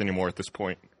Xbox anymore at this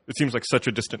point. It seems like such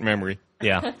a distant memory.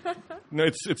 Yeah. No,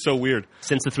 it's so weird.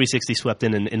 Since the 360 swept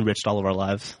in and enriched all of our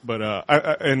lives. But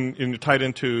and tied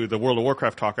into the World of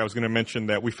Warcraft talk, I was going to mention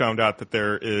that we found out that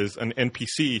there is an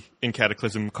NPC in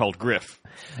Cataclysm called Griff.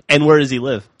 And where does he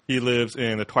live? He lives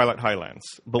in the Twilight Highlands.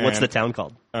 But what's And, the town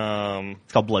called? Um,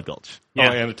 It's called Blood Gulch.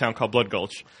 yeah, and a town called Blood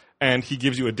Gulch. And he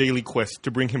gives you a daily quest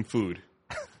to bring him food.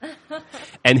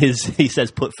 And he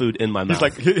says, put food in my mouth.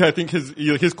 He's like, I think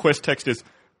his quest text is,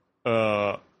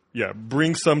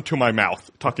 bring some to my mouth,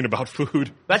 talking about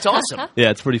food. That's awesome. Yeah,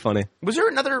 it's pretty funny. Was there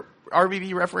another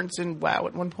RBB reference in WoW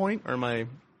at one point, or am I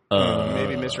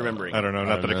maybe misremembering? I don't know,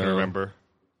 not that I can know. remember.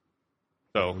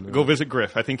 So go visit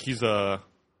Griff. I think he's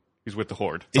with the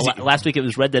Horde. So last week it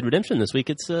was Red Dead Redemption. This week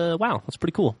it's WoW. That's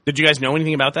pretty cool. Did you guys know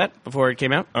anything about that before it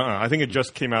came out? I think it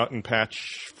just came out in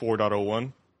patch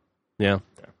 4.01. Yeah.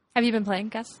 Have you been playing,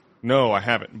 Gus? No, I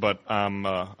haven't, but I'm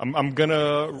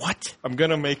gonna What? I'm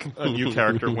gonna make a new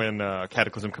character when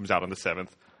Cataclysm comes out on the 7th.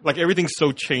 Like everything's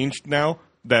so changed now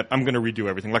that I'm gonna redo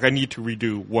everything. Like I need to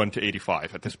redo 1 to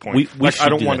 85 at this point. We like should I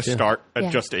don't do want that, to too. start at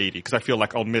Yeah. just 80 because I feel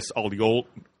like I'll miss all the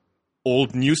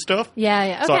old new stuff. Yeah,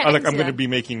 yeah. Okay, So I can I'm see going to that. be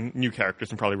making new characters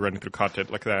and probably running through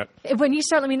content like that. When you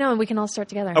start, let me know, and we can all start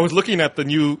together. I was looking at the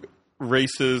new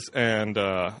races and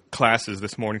classes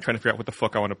this morning, trying to figure out what the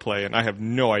fuck I want to play, and I have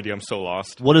no idea. I'm so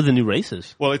lost. What are the new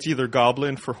races? Well, it's either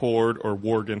Goblin for Horde or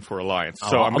Worgen for Alliance.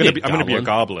 So Oh, I'm I'll going be to be a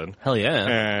Goblin, Hell yeah.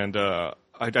 and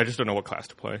I just don't know what class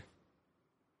to play.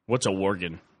 What's a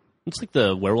Worgen? It's like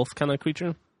the werewolf kind of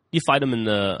creature. You fight him in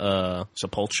the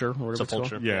Sepulture? Or whatever it's called?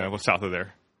 Sepulture. Yeah, well, south of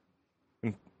there,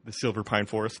 in the Silver Pine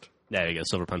Forest. There you go,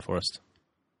 Silver Pine Forest.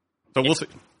 So we'll see.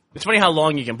 It's funny how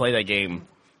long you can play that game.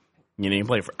 You know, you can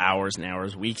play it for hours and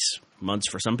hours, weeks, months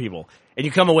for some people. And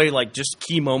you come away like just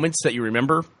key moments that you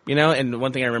remember, you know? And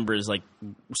one thing I remember is like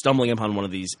stumbling upon one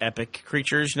of these epic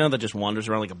creatures, you know, that just wanders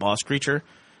around like a boss creature.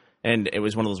 And it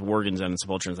was one of those Worgens on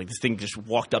Sepulture. And it's like this thing just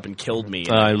walked up and killed me.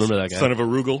 And I remember that guy. Son of a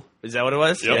Rugel. Is that what it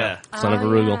was? Yep. Yeah. Son of a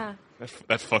Rugel. Yeah.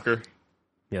 That fucker.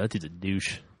 Yeah, that dude's a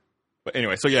douche. But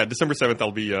anyway, so yeah, December 7th,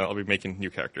 I'll be making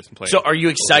new characters and playing. So are you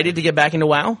excited to get back into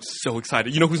WoW? So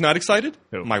excited. You know who's not excited?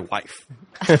 My wife.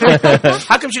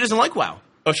 How come she doesn't like WoW?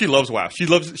 Oh, she loves WoW. She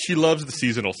loves the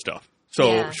seasonal stuff.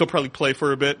 So Yeah. she'll probably play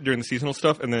for a bit during the seasonal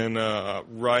stuff, and then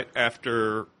right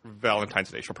after Valentine's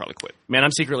Day, she'll probably quit. Man,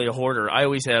 I'm secretly a hoarder. I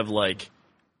always have like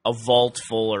a vault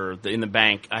full, or in the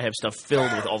bank, I have stuff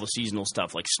filled with all the seasonal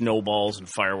stuff, like snowballs and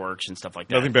fireworks and stuff like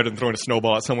that. Nothing better than throwing a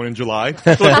snowball at someone in July. So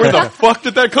like, where the fuck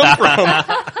did that come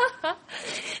from?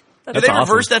 Did they awesome.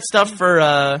 reverse that stuff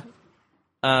for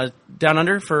down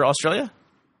under for Australia?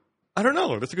 I don't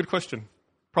know. That's a good question.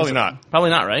 Probably not. Probably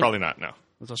not, right? Probably not. No.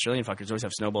 Those Australian fuckers always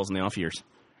have snowballs in the off years.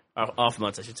 Off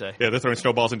months, I should say. Yeah, they're throwing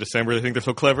snowballs in December. They think they're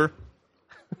so clever.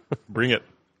 Bring it.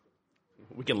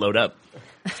 We can load up.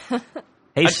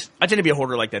 Hey, I tend to be a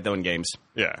hoarder like that, though, in games.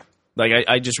 Yeah. Like,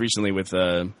 I just recently with... what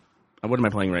am I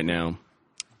playing right now?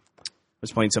 I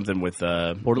was playing something with one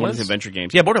of Borderlands? these adventure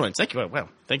games. Yeah, Borderlands. Thank you. Wow,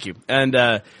 thank you. And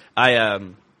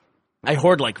I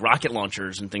hoard like rocket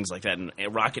launchers and things like that, and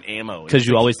rocket ammo. Because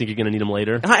you always think you're going to need them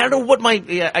later. I don't know what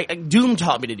Doom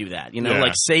taught me to do that. You know, Yeah.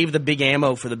 like save the big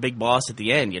ammo for the big boss at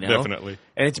the end. You know, Definitely.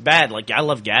 And it's bad. Like I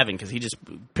love Gavin because he just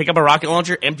pick up a rocket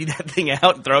launcher, empty that thing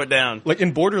out, and throw it down. Like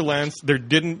in Borderlands, there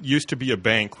didn't used to be a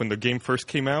bank when the game first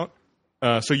came out.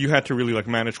 So you had to really like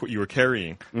manage what you were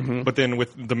carrying. Mm-hmm. But then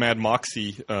with the Mad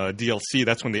Moxie DLC,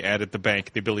 that's when they added the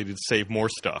bank, the ability to save more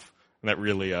stuff. And that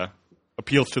really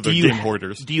appeals to the game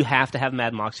hoarders. Do you have to have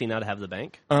Mad Moxie now to have the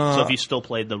bank? So if you still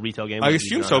played the retail game? I would you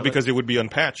assume not so have it? because it would be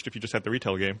unpatched if you just had the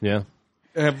retail game. Yeah.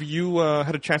 Have you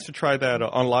had a chance to try that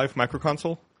on live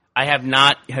microconsole? I have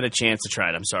not had a chance to try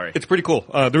it. I'm sorry. It's pretty cool.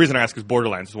 The reason I ask is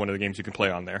Borderlands is one of the games you can play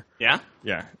on there. Yeah.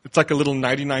 Yeah. It's like a little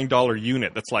 $99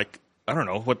 unit that's like, I don't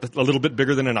know, a little bit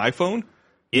bigger than an iPhone.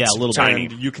 Yeah, a little tiny.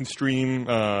 bit. And you can stream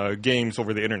games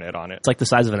over the internet on it. It's like the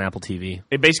size of an Apple TV.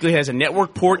 It basically has a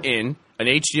network port in, an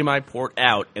HDMI port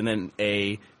out, and then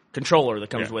a controller that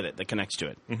comes Yeah. with it that connects to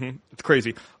it. It's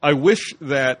crazy. I wish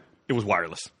that it was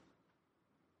wireless.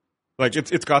 Like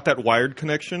it's got that wired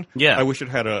connection. Yeah. I wish it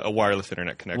had a wireless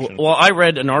internet connection. Well, I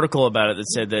read an article about it that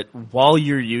said that while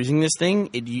you're using this thing,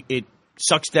 it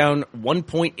sucks down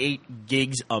 1.8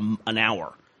 gigs an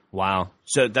hour. Wow.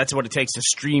 So that's what it takes to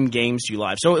stream games to you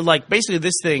live. So like basically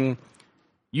this thing,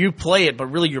 you play it, but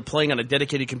really you're playing on a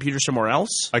dedicated computer somewhere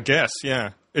else. I guess,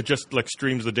 yeah. It just like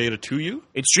streams the data to you.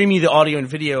 It's streaming the audio and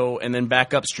video, and then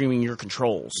back up streaming your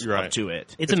controls Right. up to it.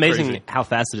 It's It's amazing crazy. how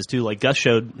fast it is too. Like Gus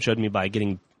showed me by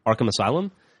getting Arkham Asylum,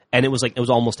 and it was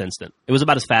almost instant. It was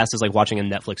about as fast as like watching a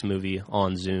Netflix movie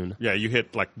on Zune. Yeah, you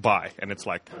hit like buy, and it's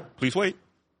like, please wait,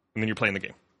 and then you're playing the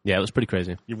game. Yeah, it was pretty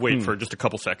crazy. You wait for just a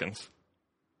couple seconds,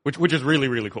 which is really,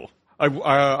 really cool.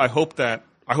 I hope that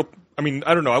I mean,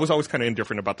 I don't know. I was always kind of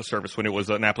indifferent about the service when it was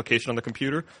an application on the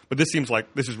computer, but this seems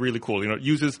like this is really cool. You know, it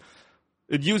uses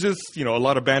a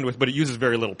lot of bandwidth, but it uses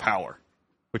very little power,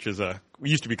 which is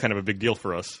used to be kind of a big deal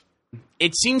for us.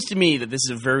 It seems to me that this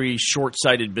is a very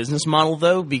short-sighted business model,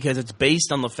 though, because it's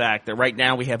based on the fact that right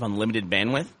now we have unlimited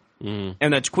bandwidth,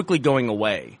 and that's quickly going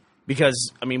away.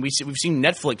 Because, I mean, we've seen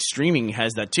Netflix streaming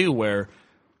has that, too, where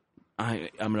I'm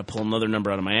going to pull another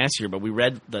number out of my ass here, but we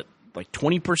read that like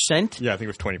 20% Yeah, I think it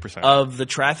was 20% of the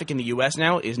traffic in the U.S.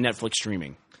 now is Netflix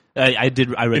streaming. I read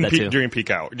that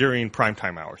too. during prime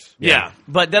time hours. Yeah,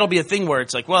 but that'll be a thing where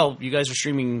it's like, well, you guys are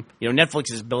streaming. You know,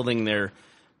 Netflix is building their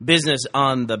business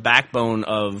on the backbone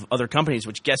of other companies.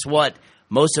 Which, guess what?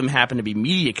 Most of them happen to be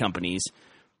media companies.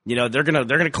 You know, they're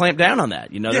gonna clamp down on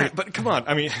that. You know, Yeah, but come on.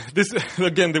 I mean, this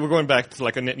again, they were going back to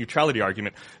like a net neutrality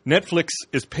argument. Netflix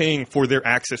is paying for their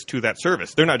access to that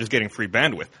service. They're not just getting free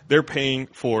bandwidth. They're paying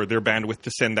for their bandwidth to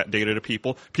send that data to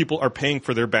people. People are paying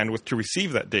for their bandwidth to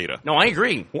receive that data. no, I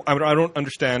agree. I don't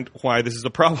understand why this is a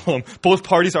problem. Both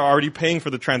parties are already paying for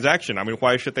the transaction. I mean,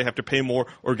 why should they have to pay more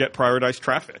or get prioritized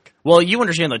traffic? Well, you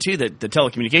understand, though, too, that the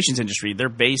telecommunications industry, they're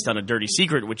based on a dirty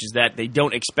secret, which is that they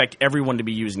don't expect everyone to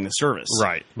be using the service.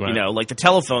 Right. You know, like the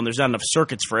telephone, there's not enough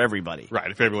circuits for everybody.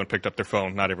 Right. If everyone picked up their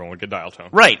phone, not everyone would get dial tone.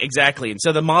 Right, exactly. And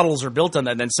so the models are built on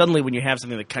that. And then suddenly when you have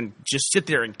something that can just sit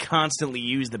there and constantly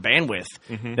use the bandwidth,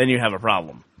 then you have a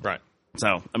problem. Right.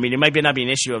 So, I mean, it might not be an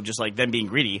issue of just like them being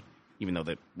greedy, even though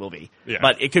that will be. Yeah.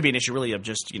 But it could be an issue really of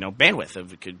just,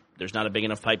 bandwidth. There's not a big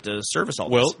enough pipe to service all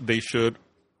Well, this. they should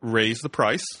raise the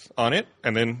price on it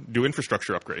and then do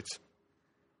infrastructure upgrades.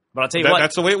 But I'll tell you what,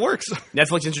 That's the way it works.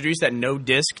 Netflix introduced that no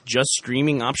disc, just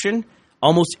streaming option.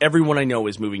 Almost everyone I know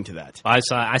is moving to that. I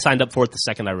signed up for it the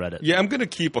second I read it. Yeah, I'm going to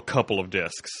keep a couple of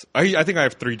discs. I think I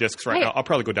have 3 discs right Hey. now. I'll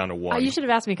probably go down to 1. You should have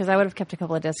asked me because I would have kept a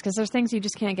couple of discs because there's things you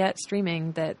just can't get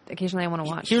streaming that occasionally I want to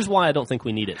watch. Here's why I don't think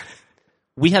we need it.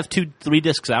 We have 3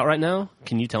 discs out right now.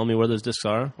 Can you tell me where those discs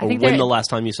are? I Or think when they're- the last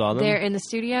time you saw them? They're in the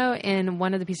studio in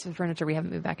one of the pieces of furniture we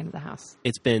haven't moved back into the house.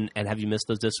 It's been, and have you missed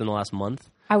those discs in the last month?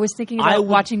 I was thinking I about would-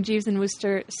 watching Jeeves and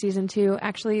Wooster season 2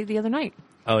 actually the other night.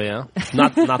 Oh, yeah?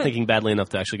 Not thinking badly enough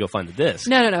to actually go find the disc.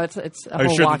 No, it's a Are you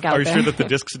whole sure walk that, out are you there. sure that the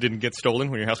discs didn't get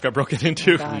stolen when your house got broken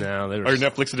into? God. No, they were, Are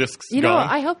Netflix discs You know, gone?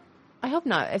 I hope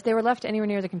not. If they were left anywhere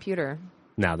near the computer,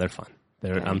 no, they're fine.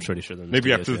 I'm pretty sure they're in the Maybe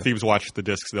studio, after the too. thieves watch the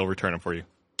discs, they'll return them for you.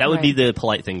 That would be Right. the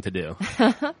polite thing to do.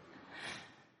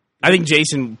 I think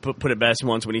Jason put it best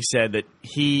once when he said that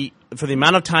for the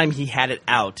amount of time he had it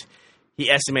out, he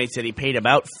estimates that he paid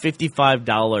about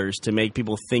 $55 to make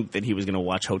people think that he was going to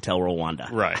watch Hotel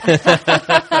Rwanda. Right.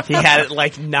 He had it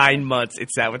like 9 months. It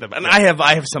sat with him, and I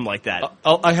have some like that.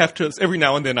 I have to, every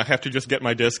now and then, I have to just get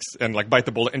my discs and like bite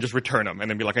the bullet and just return them and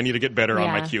then be like, I need to get better on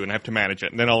my Yeah. queue and I have to manage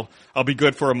it. And then I'll be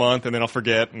good for a month and then I'll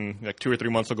forget and like 2 or 3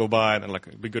 months will go by and then like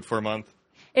it'll be good for a month.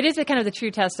 it is kind of the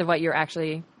true test of what you're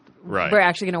actually Right. we're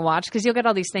actually going to watch, because you'll get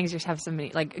all these things, you just have so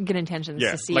many like good intentions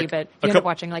Yeah, to see, like but a you end coup- up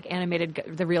watching like animated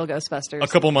the real Ghostbusters. A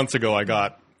couple months ago, I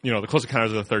got The Close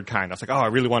Encounters of the Third Kind. I was like, I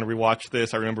really want to rewatch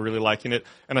this. I remember really liking it,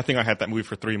 and I think I had that movie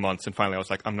for 3 months, and finally I was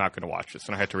like, I'm not going to watch this,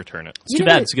 and I had to return it. It's too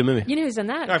bad. It's a good movie. You know who's in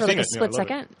that I've for like seen a it. Yeah, I split love it.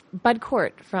 second? Bud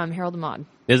Cort from Harold and Maude.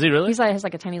 Is he really? He's like has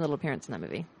like a tiny little appearance in that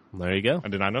movie. There you go. I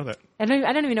did not know that. I don't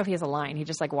even know if he has a line. He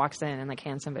just like walks in and like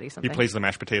hands somebody He something. plays the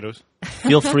mashed potatoes.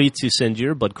 Feel free to send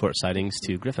your Bud Court sightings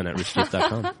to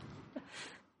Griffin@richchief.com.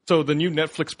 So the new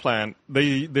Netflix plan,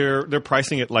 they're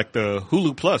pricing it like the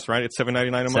Hulu Plus, right? It's $7.99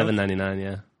 a month. $7.99.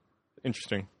 Yeah.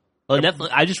 Interesting. Well, Netflix,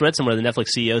 I just read somewhere the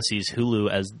Netflix CEO sees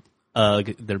Hulu as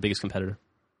their biggest competitor.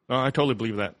 Oh, I totally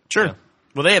believe that. Sure. Yeah.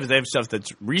 Well, they have stuff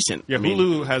that's recent. Yeah, I mean,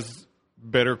 Hulu has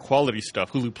better quality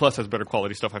stuff. Hulu Plus has better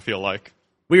quality stuff, I feel like.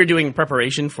 we were doing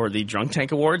preparation for the Drunk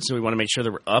Tank Awards, so we want to make sure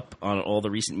that we're up on all the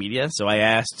recent media. So I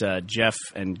asked Jeff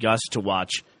and Gus to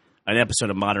watch an episode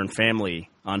of Modern Family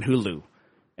on Hulu.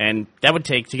 And that would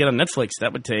take, to get on Netflix,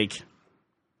 that would take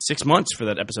 6 months for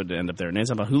that episode to end up there. And it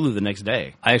ends up on Hulu the next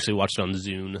day. I actually watched it on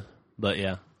Zune, but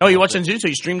yeah. Oh, you watched it on Zoom? So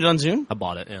you streamed it on Zoom? I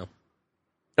bought it, yeah.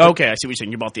 Okay, I see what you're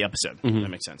saying. You bought the episode. Mm-hmm. That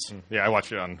makes sense. Yeah, I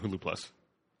watched it on Hulu Plus.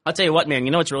 I'll tell you what, man.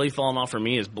 You know what's really fallen off for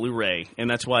me is Blu-ray, and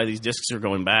that's why these discs are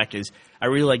going back. Is I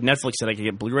really like Netflix that I could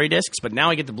get Blu-ray discs, but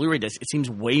now I get the Blu-ray disc. It seems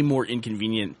way more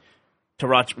inconvenient to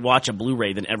watch a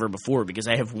Blu-ray than ever before because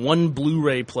I have one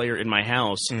Blu-ray player in my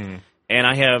house, and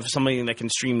I have something that can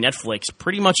stream Netflix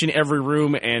pretty much in every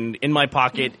room and in my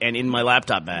pocket and in my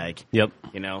laptop bag. Yep.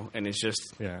 And it's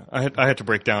just Yeah, I had to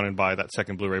break down and buy that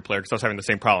second Blu-ray player because I was having the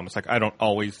same problem. It's like I don't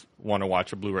always want to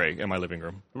watch a Blu-ray in my living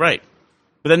room. right.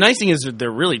 But the nice thing is that they're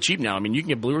really cheap now. I mean, you can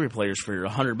get Blu-ray players for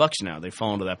 $100 now. They've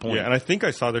fallen to that point. Yeah, and I think I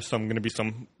saw there's going to be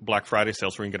some Black Friday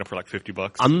sales where you can get them for like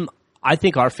 $50. I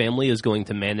think our family is going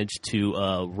to manage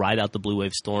to ride out the Blue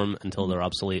Wave storm until they're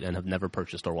obsolete and have never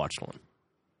purchased or watched one.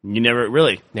 You never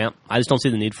really. Yeah, I just don't see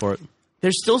the need for it.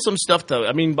 There's still some stuff though.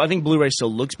 I mean, I think Blu-ray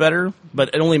still looks better, but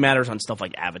it only matters on stuff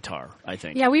like Avatar. I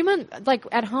think. Yeah, like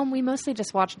at home we mostly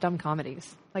just watch dumb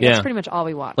comedies. Like Yeah. that's pretty much all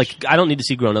we watch. Like, I don't need to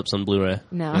see Grown Ups on Blu-ray.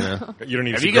 No. You know? You don't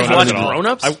need Have to you see guys Grown-Ups watched at all. Grown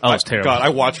Ups? Oh, it's terrible. God, I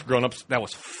watched Grown Ups. That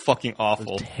was fucking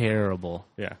awful. Terrible.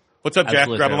 Yeah. What's up, Jack?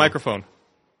 Absolutely Grab a terrible. microphone.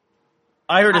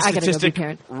 I heard a I gotta go be statistic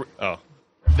parent. Oh,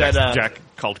 that Jack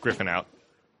called Griffin out.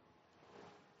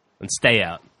 And stay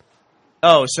out.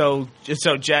 Oh, so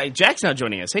Jack's not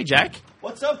joining us. Hey, Jack.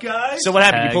 What's up, guys? So what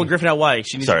happened? You Tag. pulled Griffin out. Why?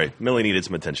 She needs Sorry, Millie needed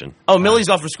some attention. Oh, Millie's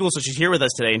off for school, so she's here with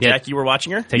us today. And Yeah. Jack, you were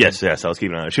watching her. Yes, I was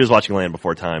keeping an eye on her. She was watching Land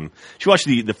Before Time. She watched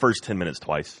the first 10 minutes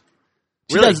twice.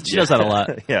 She does that a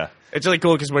lot. Yeah. It's really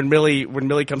cool because when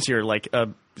Millie comes here, like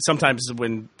sometimes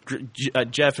when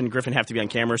Jeff and Griffin have to be on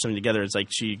camera or something together, it's like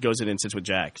she goes in and sits with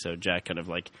Jack. So Jack kind of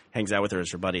like hangs out with her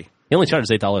as her buddy. He only charges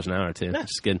 $8 an hour, too. Which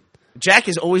is good. Jack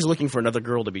is always looking for another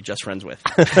girl to be just friends with.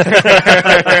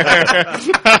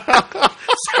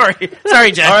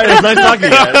 Sorry, Jack. All right, it was nice talking to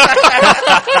you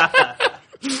guys.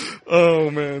 Oh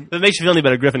man. If it makes you feel any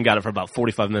better, Griffin got it for about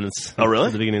 45 minutes. Oh, really?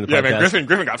 At the beginning of the Yeah, podcast. man.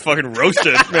 Griffin got fucking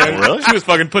roasted, man. Really? She was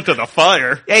fucking put to the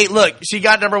fire. Hey, look, she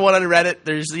got number one on Reddit.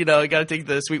 There's, you got to take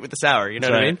the sweet with the sour. You know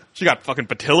what I mean? She got fucking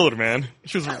patilloed, man.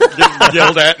 She was getting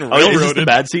yelled at and Oh, is this the railroaded.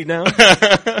 bad seat now?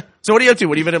 So what are you up to?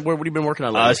 What have you been working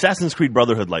on lately? Assassin's Creed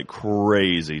Brotherhood like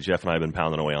crazy. Jeff and I have been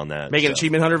pounding away on that. Making so.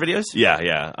 Achievement Hunter videos?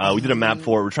 Yeah. We did a map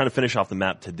for it. We're trying to finish off the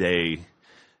map today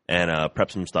and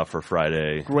prep some stuff for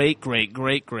Friday. Great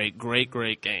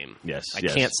game. Yes, I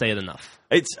yes. can't say it enough.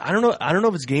 I don't know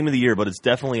if it's game of the year, but it's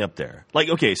definitely up there. Like,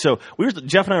 okay, so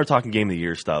Jeff and I were talking game of the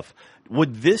year stuff.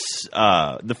 Would this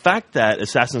the fact that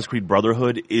Assassin's Creed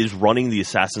Brotherhood is running the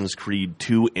Assassin's Creed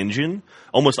 2 engine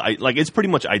almost like it's pretty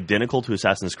much identical to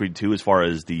Assassin's Creed 2 as far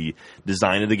as the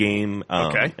design of the game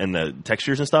Okay. and the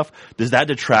textures and stuff, does that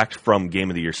detract from game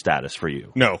of the year status for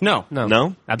you? No. No.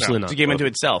 No? Absolutely It's a not. game unto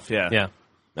itself, yeah. Yeah.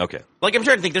 Okay. Like, I'm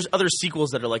trying to think. There's other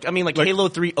sequels that are like Halo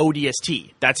 3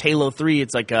 ODST. That's Halo 3.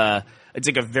 It's like a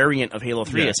variant of Halo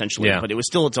 3, Yeah. essentially. Yeah. But it was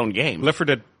still its own game. Left 4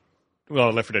 Dead.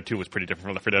 Well, Left 4 Dead 2 was pretty different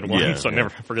from Left 4 Dead 1, Yeah, so yeah. never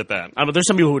forget that. But there's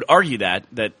some people who would argue that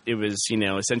it was,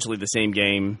 essentially the same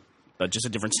game, but just a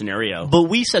different scenario. But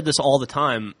we said this all the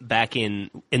time back in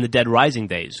the Dead Rising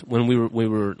days when we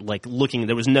were like looking.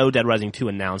 There was no Dead Rising 2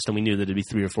 announced, and we knew that it'd be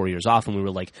 3 or 4 years off. And we were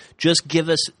like, just use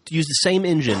the same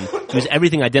engine, use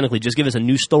everything identically. Just give us a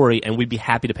new story, and we'd be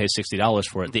happy to pay $60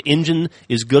 for it. The engine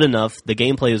is good enough. The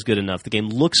gameplay is good enough. The game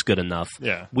looks good enough.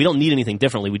 Yeah. We don't need anything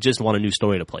differently. We just want a new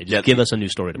story to play. Just give us a new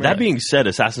story to play. That being said,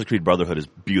 Assassin's Creed Brotherhood is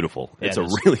beautiful. It's it a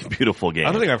is. really beautiful game.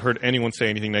 I don't think I've heard anyone say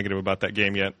anything negative about that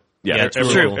game yet. Yeah, it's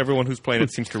really cool. Everyone who's playing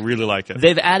it seems to really like it.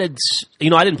 They've added.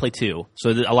 I didn't play 2, so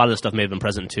a lot of the stuff may have been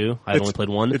present in 2. I've only played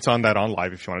 1. It's on that on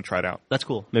live if you want to try it out. That's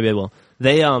cool. Maybe I will.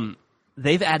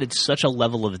 They've added such a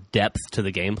level of depth to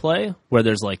the gameplay where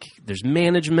there's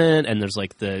management and there's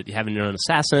like having your own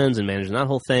assassins and managing that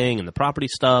whole thing and the property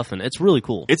stuff, and it's really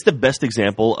cool. It's the best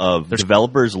example of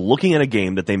developers looking at a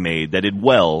game that they made that did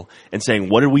well and saying,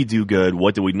 what did we do good?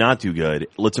 What did we not do good?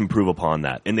 Let's improve upon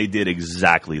that. And they did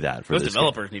exactly that for Those this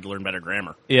developers need to learn better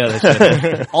grammar. Yeah, that's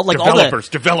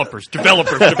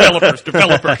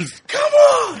Developers.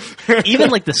 even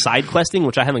like the side questing,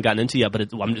 which I haven't gotten into yet, but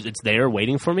it's there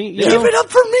waiting for me. You know? Give it up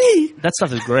for me! That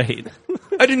stuff is great.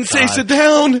 I didn't say sit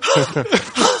down.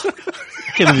 I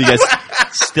can't believe you guys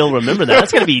still remember that.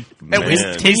 That's going to be Man.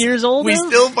 10 years old We now?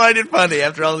 still find it funny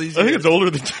after all these I years. think it's older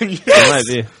than 10 years.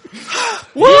 It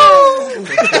might be.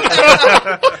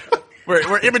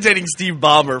 We're imitating Steve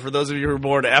Ballmer, for those of you who were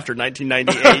born after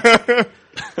 1998.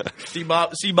 Steve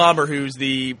Ballmer, who's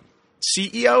the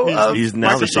CEO of He's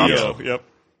now the Microsoft. CEO. Yep.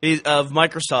 He's of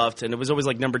Microsoft, and it was always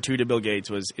like number 2 to Bill Gates.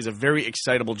 Is a very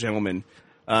excitable gentleman.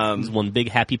 It's one big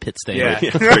happy pit stain. Yeah.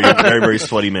 Yeah, very, very, very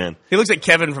sweaty man. He looks like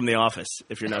Kevin from The Office,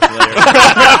 if you're not familiar.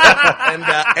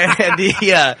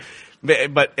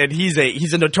 and he's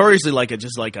a notoriously like a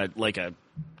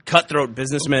cutthroat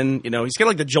businessman. You know, he's kind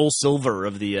of like the Joel Silver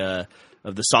of the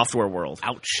software world.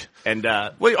 Ouch. And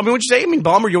what'd you say? I mean,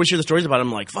 Ballmer, you always hear the stories about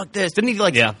him. Like, fuck this. Didn't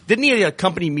he at a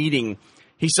company meeting?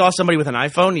 He saw somebody with an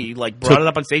iPhone. He brought it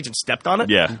up on stage and stepped on it.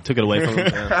 Yeah. Took it away from him.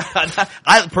 Yeah.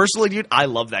 I personally, dude, I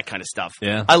love that kind of stuff.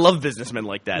 Yeah. I love businessmen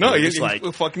like that. No, They're he's just like,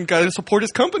 fucking got to support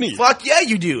his company. fuck yeah,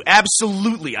 you do.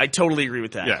 Absolutely. I totally agree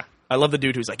with that. Yeah. I love the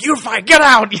dude who's like, you're fine, get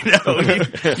out, you know,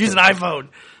 use an iPhone.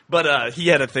 But he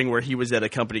had a thing where he was at a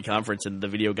company conference and the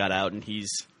video got out and he's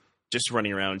just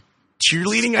running around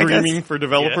cheerleading, I guess. Screaming for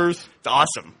developers. Yeah. It's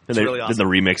awesome. It's really Then awesome. the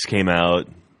remix came out.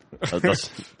 Those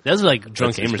are like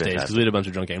Drunk That's Gamers days, fantastic. because we did a bunch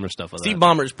of Drunk Gamer stuff with Steve that.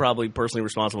 Ballmer is probably personally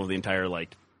responsible for the entire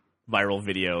viral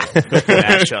video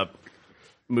mashup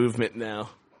movement now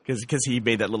because he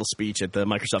made that little speech at the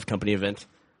Microsoft company event.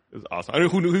 It was awesome. I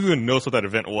don't know who even knows what that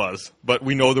event was, but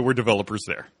we know there were developers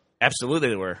there. Absolutely,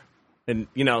 they were. And,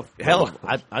 you know, hell,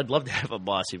 I'd love to have a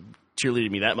boss who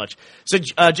cheerleaded me that much. So,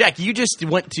 Jack, you just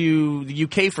went to the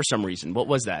UK for some reason. What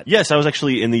was that? Yes, I was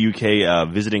actually in the UK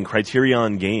visiting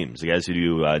Criterion Games, the guys who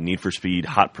do Need for Speed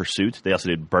Hot Pursuit. They also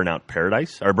did Burnout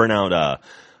Paradise. Burnout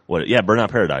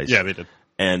Paradise. Yeah, they did.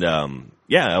 And,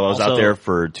 I was out Also- there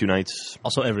for 2 nights.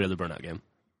 Also, every other Burnout game.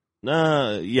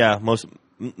 Not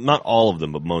all of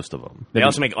them, but most of them. They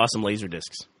also make awesome laser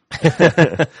discs.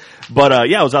 But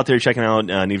I was out there checking out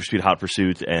Need for Speed Hot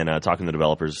Pursuit and talking to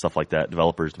developers and stuff like that.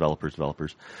 Developers.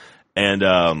 And Give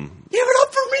it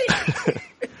up for me!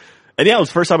 and it was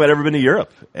the first time I'd ever been to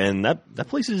Europe. And that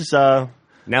place is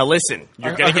Now listen,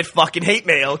 you're going to get fucking hate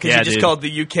mail because Yeah, you just dude. called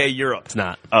the UK Europe. It's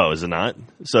not. oh, is it not?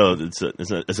 So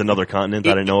it's another continent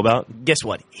that I know about? Guess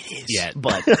what? It is. Yeah.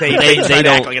 But they try to act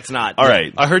don't- like it's not. All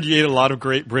right. I heard you ate a lot of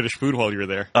great British food while you were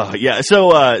there. Yeah.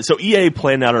 So EA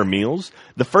planned out our meals.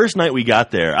 The first night we got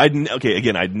there, I'd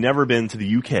never been to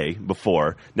the UK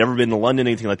before, never been to London,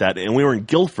 anything like that, and we were in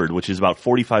Guildford, which is about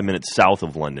 45 minutes south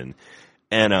of London.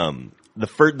 And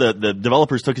the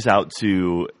developers took us out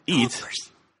to eat,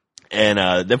 and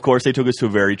of course they took us to a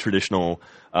very traditional,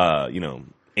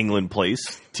 England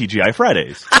place, TGI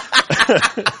Fridays.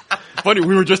 Funny,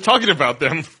 we were just talking about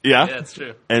them. Yeah, That's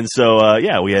true. And so,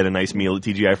 we had a nice meal at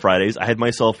TGI Fridays. I had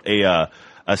myself a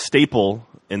staple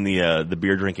in the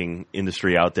beer drinking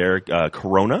industry out there,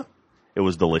 Corona. It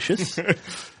was delicious.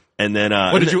 And then,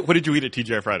 What did you eat at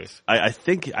TGI Fridays? I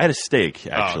think I had a steak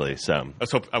actually. So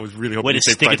I was really hoping Way you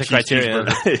to say stick fried it to cheese Criterion.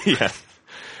 cheeseburger. yeah.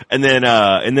 And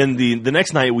then the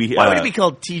next night we Why would it be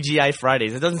called TGI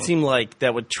Fridays? It doesn't seem like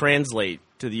that would translate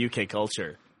to the UK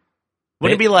culture.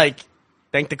 Wouldn't it be like,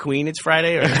 thank the Queen, it's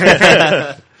Friday? Or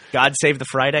God save the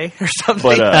Friday? Or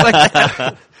something But, like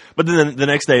that? But then the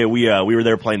next day we were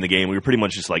there playing the game. We were pretty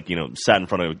much just sat in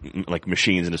front of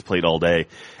machines and just played all day.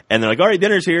 And they're like, all right,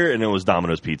 dinner's here, and it was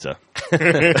Domino's Pizza.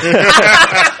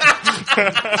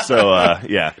 So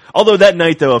Although that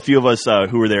night though, a few of us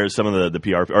who were there, some of the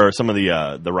PR or some of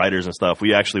the writers and stuff,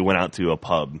 we actually went out to a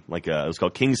pub, it was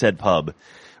called King's Head Pub,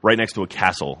 right next to a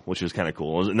castle, which was kind of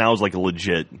cool. And that was like a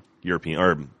legit European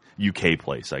or UK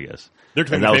place, I guess. They're And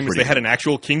kind that of was famous. pretty They had an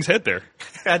actual King's Head there.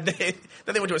 Then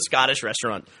they went to a Scottish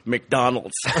restaurant,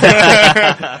 McDonald's.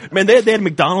 Man, they had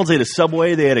McDonald's, they had a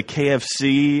Subway, they had a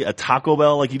KFC, a Taco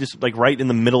Bell, you just right in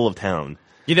the middle of town.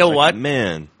 You know what?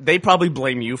 Man, They probably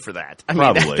blame you for that. I mean,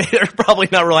 Probably. they're probably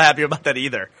not real happy about that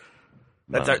either.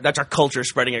 That's our culture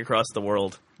spreading across the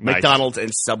world. Nice. McDonald's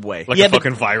and Subway. Like Yeah, a but-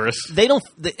 fucking virus. They don't.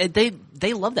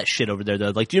 They love that shit over there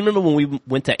though. Like, do you remember when we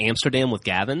went to Amsterdam with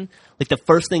Gavin? Like, the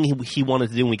first thing he wanted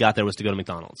to do when we got there was to go to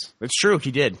McDonald's. It's true,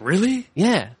 he did. Really?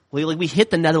 Yeah, we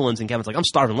hit the Netherlands and Gavin's like, I'm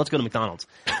starving. Let's go to McDonald's.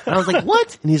 And I was like,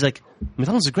 what? And he's like,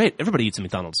 McDonald's is great. Everybody eats at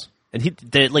McDonald's. And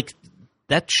they're like,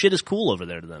 that shit is cool over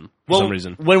there to them for some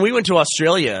reason. When we went to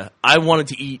Australia, I wanted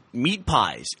to eat meat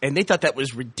pies, and they thought that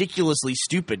was ridiculously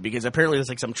stupid because apparently there's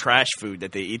like some trash food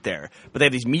that they eat there. But they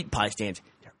have these meat pie stands.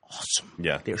 They're awesome.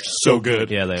 Yeah. They're So good.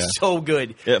 Yeah, they are. so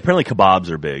good. Yeah, apparently kebabs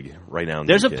are big right now. In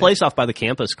the There's a UK. place off by the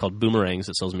campus called Boomerangs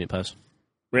that sells meat pies.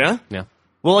 Yeah? Yeah.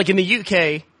 Well, like in the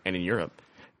UK and in Europe,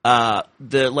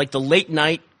 the late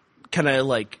night kind of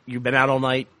like you've been out all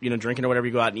night, drinking or whatever,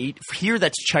 you go out and eat. Here,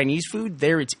 that's Chinese food.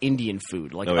 There, it's Indian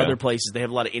food. Like Oh, yeah? other places, they have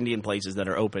a lot of Indian places that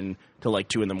are open till like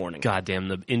 2 a.m. God damn,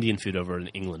 the Indian food over in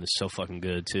England is so fucking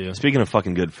good too. Speaking of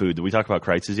fucking good food, did we talk about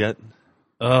Kreitz's yet?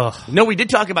 Ugh. No, we did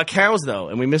talk about cows though,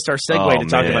 and we missed our segue Oh, to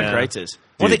talk man. about Kreitz's.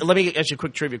 Dude. Let me ask you a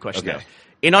quick trivia question. Okay.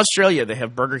 Though. In Australia, they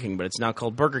have Burger King, but it's not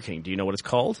called Burger King. Do you know what it's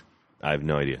called? I have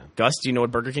no idea. Gus, do you know what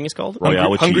Burger King is called?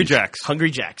 Royale with Hungry cheese. Jacks. Hungry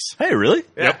Jacks. Hey, really?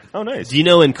 Yep. Oh, nice. Do you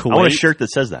know in I want a Kuwait? shirt that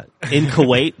says that. In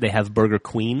Kuwait, they have Burger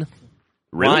Queen.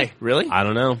 Really? Why? Really? I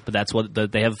don't know, but that's what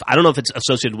they have. I don't know if it's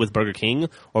associated with Burger King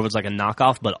or if it's like a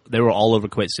knockoff, but they were all over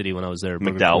Kuwait City when I was there.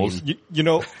 Burger McDowell's. Queen. You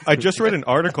know, I just read an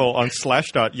article on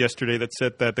Slashdot yesterday that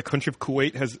said that the country of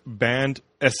Kuwait has banned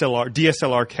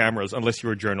DSLR cameras unless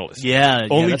you're a journalist. Yeah,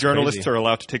 Only that's journalists crazy. are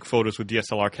allowed to take photos with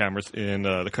DSLR cameras in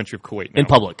the country of Kuwait. in now.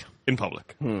 public. In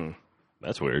public.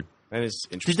 That's weird. That is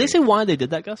Did interesting. they say why they did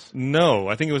that, Gus? No,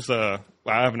 I think it was. I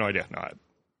have no idea. No, All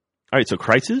right, so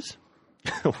Kreitz's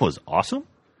was awesome.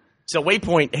 So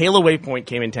Halo Waypoint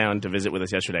came in town to visit with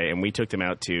us yesterday, and we took them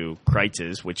out to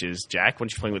Kreitz's, which is, Jack, why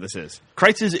don't you explain what this is?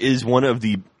 Kreitz's is one of,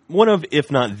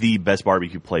 if not the best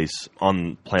barbecue place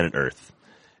on planet Earth.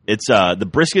 It's the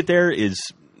brisket there is.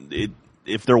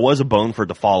 If there was a bone for it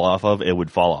to fall off of, it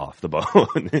would fall off the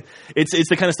bone. It's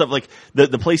the kind of stuff like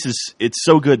the place is. It's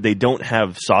so good they don't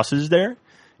have sauces there.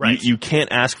 Right. You can't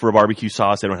ask for a barbecue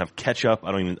sauce. They don't have ketchup.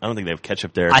 I don't think they have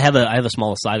ketchup there. I have a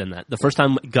small aside in that. The first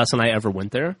time Gus and I ever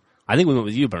went there, I think we went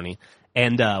with you, Bernie,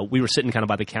 and we were sitting kind of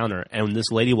by the counter, and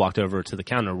this lady walked over to the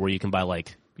counter where you can buy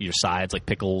like your sides, like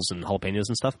pickles and jalapenos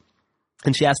and stuff.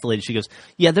 And she asked the lady, she goes,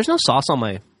 "Yeah, there's no sauce on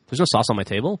my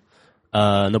table,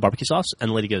 no barbecue sauce."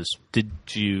 And the lady goes, "Did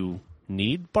you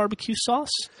need barbecue sauce?"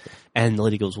 And the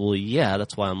lady goes, "Well, yeah,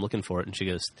 that's why I'm looking for it." And she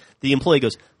goes, the employee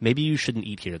goes, "Maybe you shouldn't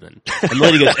eat here then." And the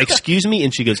lady goes, "Excuse me?"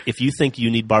 And she goes, "If you think you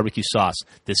need barbecue sauce,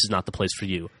 this is not the place for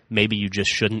you. Maybe you just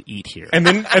shouldn't eat here." and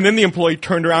then the employee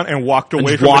turned around and walked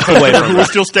away from walked the away customer from who was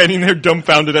still standing there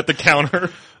dumbfounded at the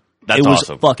counter. That's it was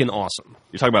awesome. fucking awesome.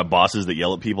 You're talking about bosses that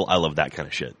yell at people. I love that kind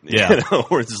of shit. Yeah. You know,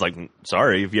 where it's just like,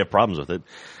 sorry if you have problems with it.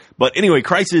 But anyway,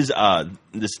 Kreitz's,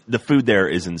 the food there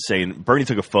is insane. Bernie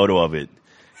took a photo of it.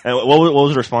 And what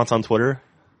was the response on Twitter?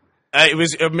 It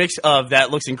was a mix of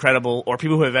that looks incredible, or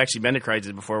people who have actually been to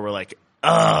Kreitz's before were like,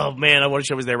 "Oh man, I wish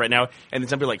I was there right now." And then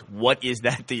some people are like, "What is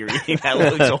that you're eating? That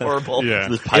looks horrible." Yeah.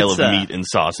 This pile It's, of meat and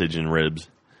sausage and ribs.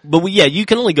 But you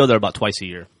can only go there about twice a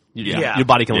year. Yeah. Your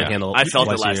body can only Yeah. handle. I felt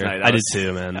it twice a last year. night. I did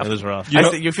too, man. It was rough.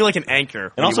 You feel like an anchor.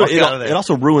 And when also, you walk out of there. it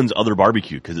also ruins other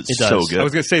barbecue because it's It so does. good. I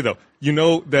was going to say, though, you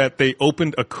know that they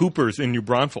opened a Cooper's in New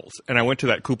Braunfels, and I went to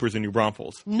that Cooper's in New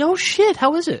Braunfels. No shit.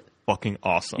 How is it? Fucking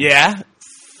awesome. Yeah.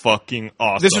 Fucking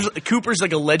awesome. This was Cooper's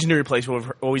like a legendary place we've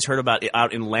always heard about it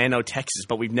out in Llano, Texas,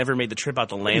 but we've never made the trip out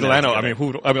to Llano. Atlanta. I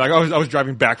together. mean, I was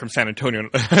driving back from San Antonio, and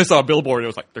I saw a billboard. It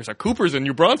was like, "There's a Cooper's in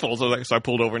New Braunfels." So I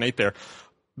pulled over and ate there.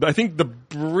 But I think the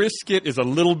brisket is a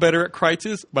little better at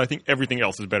Kreitz's, but I think everything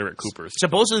else is better at Cooper's.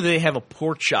 Supposedly they have a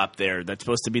pork chop there that's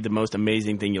supposed to be the most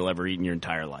amazing thing you'll ever eat in your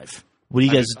entire life. What do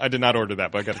you guys? I did not order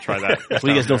that, but I got to try that. What do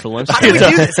you guys doing for lunch? How do we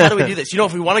do this? How do we do this? You know,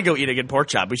 if we want to go eat a good pork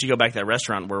chop, we should go back to that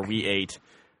restaurant where we ate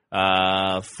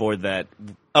for that.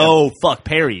 Oh fuck,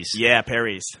 Perry's. Yeah,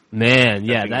 Perry's. Man,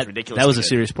 yeah, thing was that ridiculously was a good.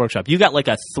 serious pork chop. You got like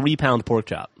a 3-pound pork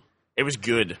chop. It was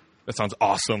good. That sounds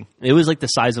awesome. It was like the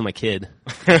size of my kid.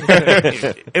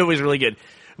 It was really good.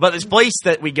 But this place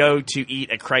that we go to eat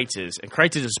at Kreitz's, and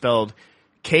Kreitz's is spelled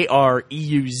Kreuz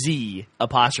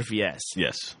 '.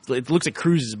 Yes. It looks like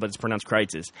cruises, but it's pronounced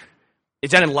Kreitz's.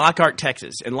 It's down in Lockhart,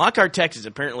 Texas. And Lockhart, Texas,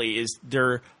 apparently is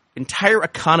their entire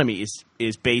economy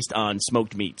is based on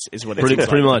smoked meats, is what it seems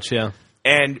Pretty like. much, yeah.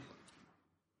 And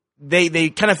they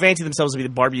kind of fancy themselves to be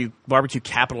the barbecue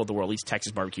capital of the world, at least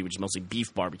Texas barbecue, which is mostly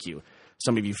beef barbecue.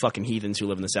 Some of you fucking heathens who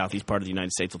live in the southeast part of the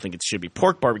United States will think it should be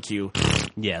pork barbecue.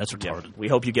 Yeah, that's retarded. We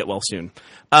hope you get well soon.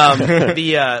 But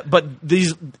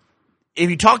if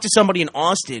you talk to somebody in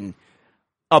Austin,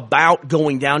 about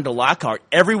going down to Lockhart.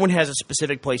 Everyone has a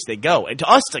specific place they go. And to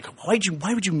us, it's like,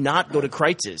 why would you not go to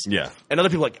Kreitz's? Yeah. And other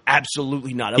people are like,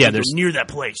 absolutely not. I Yeah, want to go there's- near that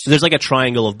place. There's like a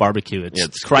triangle of barbecue. It's, Yeah,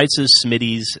 it's- Kreitz's,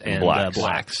 Smitty's, and Black's.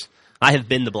 Black's. I have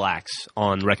been to Black's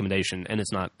on recommendation, and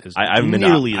it's not as I've been.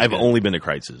 nearly as I've good. only been to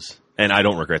Kreitz's, and I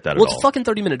don't regret that Well, at it's all. a fucking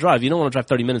 30-minute drive. You don't want to drive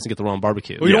 30 minutes and get the wrong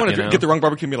barbecue. Well, you don't want know? to get the wrong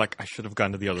barbecue and be like, I should have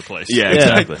gone to the other place. Yeah,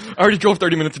 exactly. I already drove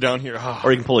 30 minutes down here. Oh.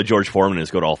 Or you can pull a George Foreman and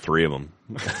just go to all three of them.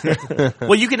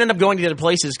 Well, you can end up going to the other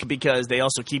places because they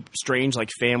also keep strange, like,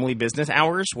 family business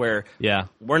hours where Yeah.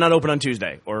 we're not open on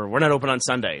Tuesday or we're not open on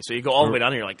Sunday. So you go all the way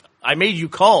down here. You're like, I made you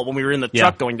call when we were in the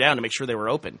truck going down to make sure they were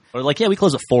open. Or like, yeah, we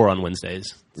close at 4 on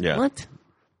Wednesdays. Yeah. What?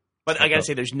 But I gotta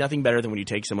say, there's nothing better than when you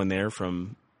take someone there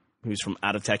who's from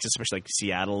out of Texas, especially like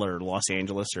Seattle or Los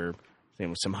Angeles or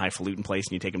some highfalutin place,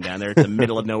 and you take them down there. It's the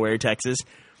middle of nowhere, Texas,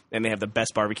 and they have the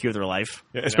best barbecue of their life.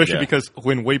 Yeah, especially because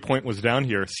when Waypoint was down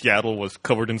here, Seattle was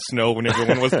covered in snow and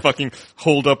everyone was fucking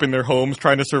holed up in their homes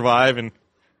trying to survive. And,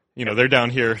 they're down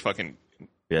here fucking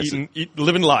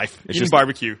living life, eating just-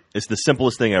 barbecue. It's the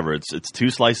simplest thing ever. It's 2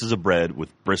 slices of bread with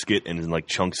brisket and like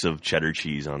chunks of cheddar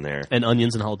cheese on there. And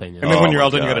onions and jalapenos. And then when you're my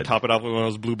all done, you got to God. top it off with one of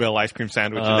those Bluebell ice cream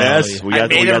sandwiches. Yes, I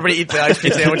made everybody eat the ice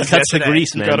cream sandwiches That's the yesterday.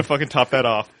 grease, You man. got to fucking top that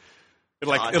off.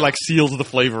 It seals the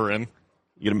flavor in.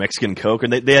 You get a Mexican Coke,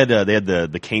 and they had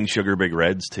the cane sugar Big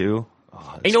Reds too.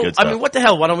 Oh, that's good I stuff. mean, what the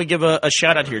hell? Why don't we give a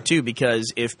shout out here too?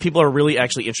 Because if people are really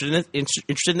actually interested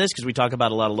in this, because we talk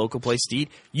about a lot of local places to eat,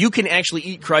 you can actually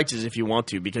eat Kreitz's if you want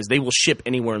to, because they will ship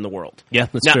anywhere in the world. Yeah,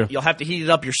 that's now, true. You'll have to heat it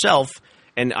up yourself,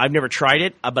 and I've never tried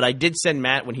it, but I did send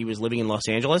Matt when he was living in Los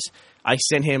Angeles. I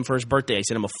sent him for his birthday. I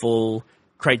sent him a full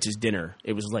Kreitz's dinner.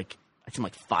 It was like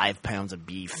 5 pounds of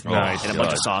beef Nice. and a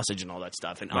bunch of sausage and all that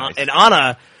stuff. And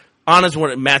Anna's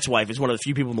Matt's wife is one of the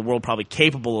few people in the world probably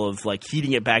capable of like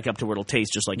heating it back up to where it'll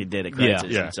taste just like it did at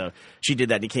Kreitz's. Yeah. And so she did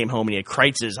that, and he came home and he had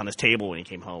Kreitz's on his table when he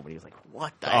came home, and he was like,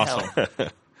 "What the hell?"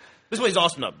 This place is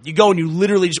awesome though. You go and you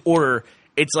literally just order.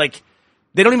 It's like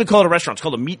they don't even call it a restaurant; it's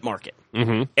called a meat market.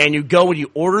 Mm-hmm. And you go and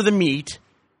you order the meat,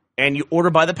 and you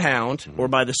order by the pound or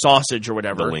by the sausage or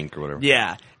whatever, the link or whatever.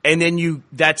 Yeah. And then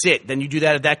that's it. Then you do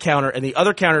that at that counter, and the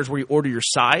other counter is where you order your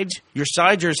sides. Your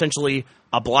sides are essentially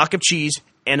a block of cheese,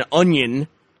 an onion,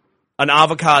 an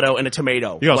avocado, and a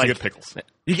tomato. You also get pickles.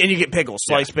 You get pickles,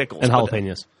 sliced pickles. and But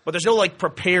jalapenos. but there's no like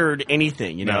prepared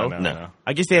anything, you know? No.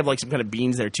 I guess they have like some kind of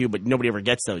beans there too, but nobody ever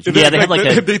gets those. Yeah, they have like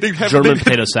a They have- German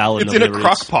potato salad. It's in a nobody ever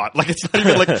crock eats. pot. Like it's not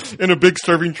even like in a big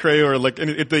serving tray or like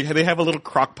they have a little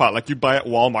crock pot like you buy at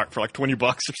Walmart for like $20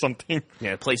 or something.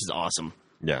 Yeah, the place is awesome.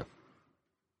 Yeah.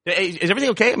 Hey, is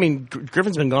everything okay? I mean,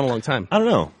 Griffin's been gone a long time. I don't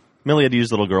know. Millie had to use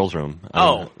the little girl's room.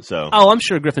 So Oh, I'm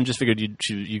sure Griffin just figured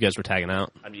you guys were tagging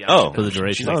out. Oh. For the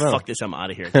duration. She's like, Oh, no. fuck this, I'm out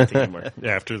of here. I can't take anymore.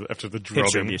 Yeah, after the Hipster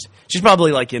drubbing. abuse. She's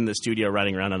probably like in the studio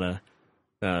riding around on a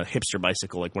hipster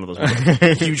bicycle, like one of those with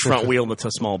a huge front wheel and a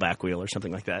small back wheel or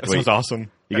something like that. That sounds awesome.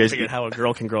 you I guys, figured how a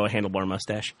girl can grow a handlebar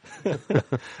mustache.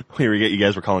 you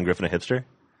guys were calling Griffin a hipster?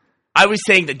 I was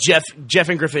saying that Jeff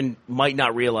and Griffin might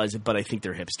not realize it, but I think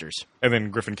they're hipsters. And then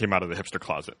Griffin came out of the hipster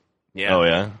closet. Yeah. Oh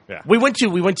yeah. Yeah. We went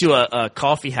to a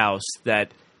coffee house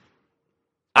that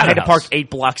I had to park 8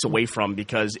 blocks away from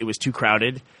because it was too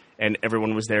crowded, and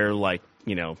everyone was there, like,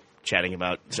 you know, chatting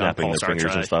about Snapping Jean-Paul their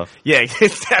fingers Sartre. and stuff. Yeah,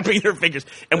 snapping their fingers.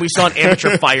 And we saw an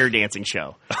amateur fire dancing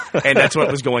show, and that's what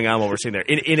was going on while we're sitting there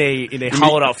in a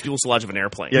hollowed out fuselage of an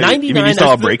airplane. Yeah, you mean you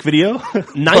saw a break video?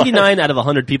 99 out of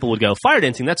 100 people would go, fire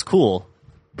dancing, that's cool.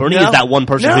 Bernie No. is that one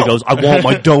person No. who goes, I want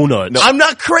my donuts. I'm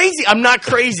not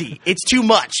crazy. It's too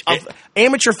much.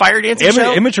 Amateur fire dancing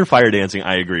show. Amateur fire dancing,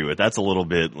 I agree with. That's a little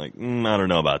bit like I don't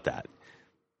know about that.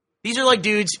 These are like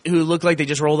dudes who look like they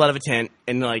just rolled out of a tent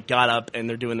and like got up and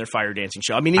they're doing their fire dancing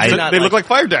show. I mean, these are not They look like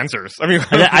fire dancers. I mean,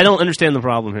 I don't understand the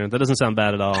problem here. That doesn't sound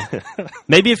bad at all.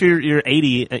 Maybe if you're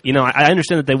 80, you know, I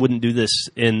understand that they wouldn't do this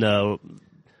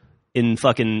in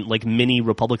fucking like mini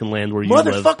Republican land where you live,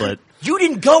 motherfucker. but You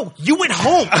didn't go. You went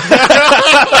home.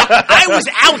 I was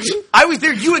out. I was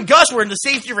there. You and Gus were in the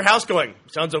safety of your house going,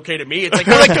 sounds okay to me. It's like,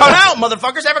 we're like, come out,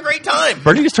 motherfuckers. Have a great time.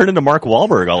 Bernie just turned into Mark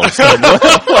Wahlberg all of a sudden.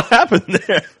 What happened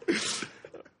there?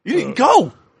 You didn't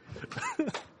go.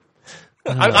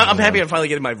 I'm happy I'm finally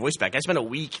getting my voice back. I spent a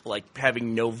week like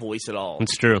having no voice at all.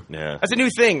 it's true. Yeah. That's a new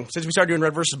thing since we started doing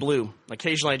Red versus Blue.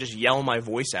 Occasionally I just yell my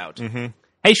voice out. Mm-hmm.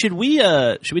 Hey, should we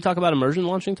talk about Immersion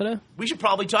launching today? We should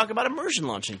probably talk about Immersion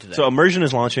launching today. So Immersion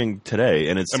is launching today,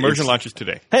 and it's Immersion launches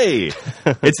today. Hey,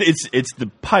 it's the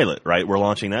pilot, right? We're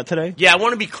launching that today. Yeah, I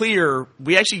want to be clear.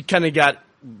 We actually kind of got.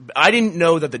 I didn't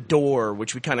know that the door,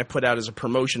 which we kind of put out as a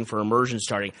promotion for Immersion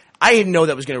starting, I didn't know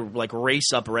that was going to like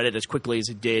race up Reddit as quickly as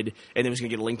it did, and it was going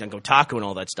to get linked on Kotaku and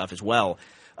all that stuff as well.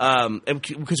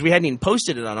 because we hadn't even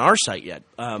posted it on our site yet.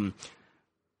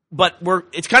 But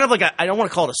it's kind of like I don't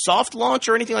want to call it a soft launch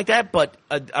or anything like that, but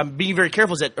I'm being very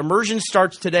careful. Is that Immersion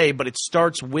starts today, but it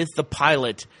starts with the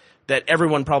pilot that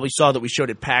everyone probably saw that we showed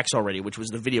at PAX already, which was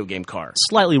the video game car.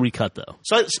 Slightly recut, though.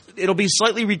 So it'll be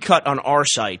slightly recut on our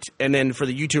site, and then for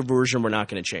the YouTube version, we're not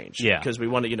going to change. Yeah. Because we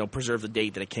want to, preserve the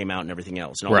date that it came out and everything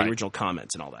else, and all Right. the original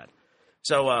comments and all that.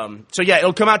 So yeah,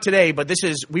 it'll come out today, but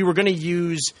we were going to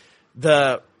use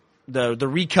the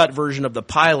recut version of the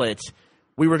pilot.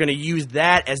 We were going to use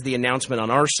that as the announcement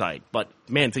on our site, but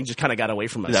man, things just kind of got away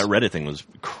from us. That Reddit thing was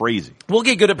crazy. We'll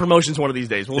get good at promotions one of these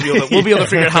days. We'll be able to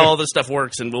figure out how all this stuff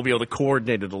works, and we'll be able to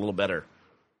coordinate it a little better.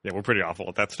 Yeah, we're pretty awful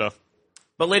at that stuff.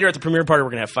 But later at the premiere party, we're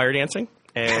going to have fire dancing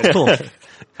and Cool.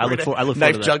 I look forward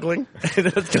knife to that. juggling. That's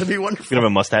going to be wonderful. You have a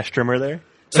mustache trimmer there?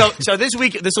 So this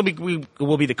week,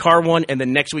 will be the car one, and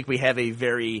then next week we have a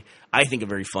very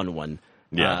fun one.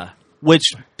 Yeah.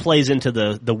 Which plays into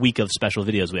the week of special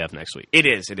videos we have next week. It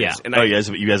is. Yeah. And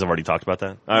You guys have already talked about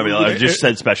that? I mean, I just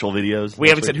said special videos. we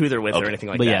haven't said week. who they're with or Okay. anything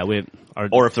like But that. yeah,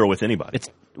 Or if they're with anybody.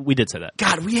 we did say that.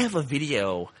 God, we have a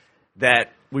video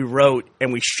that we wrote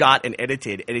and we shot and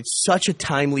edited, and it's such a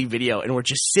timely video, and we're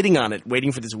just sitting on it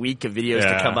waiting for this week of videos to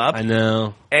Yeah. come up. I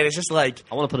know. And it's just like,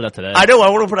 I want to put it up today. I know, I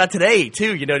want to put it out today,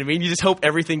 too, you know what I mean? You just hope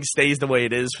everything stays the way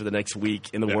it is for the next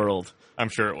week in the world. I'm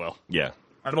sure it will. Yeah.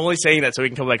 I'm only saying that so we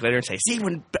can come back later and say, see,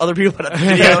 when other people put out the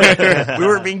video, we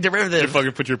were being You derivative.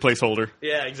 fucking put your placeholder.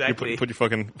 Yeah, You exactly. put your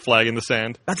fucking flag in the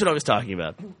sand. That's what I was talking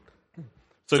about.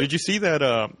 So did you see that?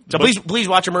 So please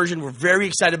watch Immersion. We're very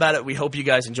excited about it. We hope you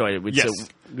guys enjoyed it. Yes.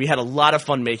 We had a lot of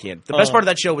fun making it. The best part of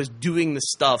that show was doing the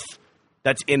stuff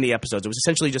that's in the episodes. It was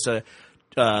essentially just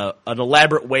an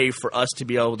elaborate way for us to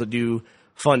be able to do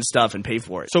fun stuff and pay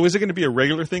for it. So is it going to be a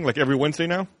regular thing, like every Wednesday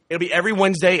now? It'll be every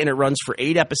Wednesday, and it runs for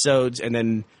 8 episodes, and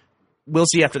then we'll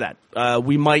see after that.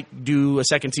 We might do a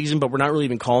second season, but we're not really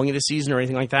even calling it a season or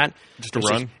anything like that. Just a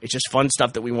It's run? It's just fun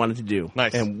stuff that we wanted to do.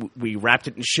 Nice. And we wrapped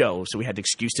it in show, so we had the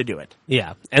excuse to do it.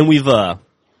 Yeah, and we've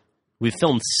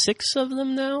filmed 6 of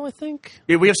them now. I think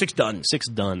Yeah, we have 6 done. 6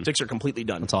 done. 6 are completely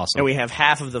done. That's awesome. And we have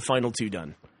half of the final 2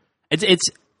 done.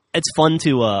 It's fun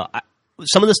to.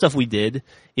 Some of the stuff we did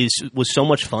was so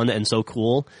much fun and so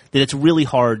cool that it's really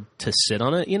hard to sit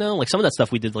on it. Like some of that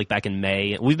stuff we did like back in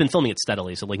May. We've been filming it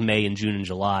steadily, so like May and June and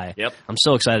July. Yep. I'm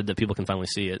so excited that people can finally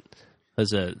see it because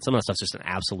some of that stuff's just an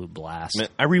absolute blast. Man,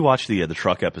 I rewatched the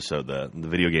truck episode, the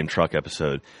video game truck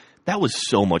episode. That was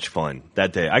so much fun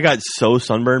that day. I got so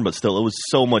sunburned, but still, it was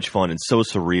so much fun and so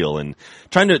surreal. And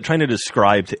trying to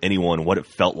describe to anyone what it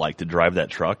felt like to drive that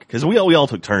truck, because we all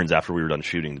took turns after we were done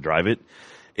shooting to drive it.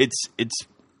 It's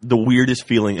the weirdest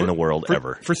feeling in the world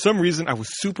ever. For some reason, I was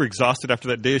super exhausted after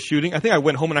that day of shooting. I think I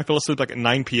went home and I fell asleep like at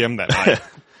 9 p.m. that night.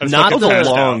 I just Not fucking It was a passed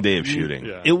long out. day of shooting.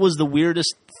 Yeah. It was the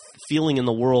weirdest feeling in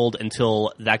the world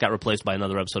until that got replaced by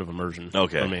another episode of Immersion.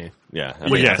 Okay. For me. Yeah. I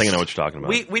Yes. think I know what you're talking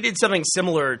about. We did something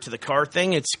similar to the car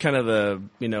thing. It's kind of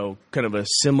a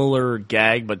similar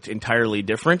gag, but entirely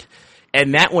different.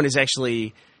 And that one is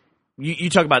actually, you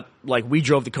talk about like we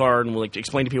drove the car and we like to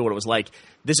explain to people what it was like.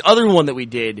 This other one that we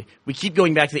did, we keep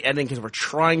going back to the ending because we're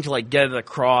trying to like get it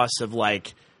across of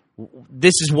like,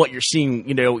 this is what you're seeing.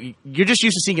 You're just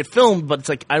used to seeing it filmed, but it's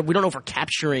like we don't know if we're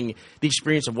capturing the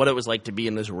experience of what it was like to be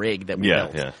in this rig that we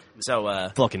built. Yeah. So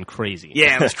Fucking crazy.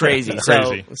 yeah, it was crazy.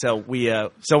 Crazy. So we're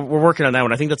working on that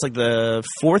one. I think that's like the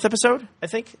 4th episode. I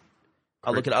think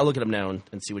I'll look it up now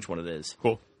and see which one it is.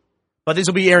 Cool. But these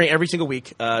will be airing every single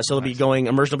week. So they'll be going.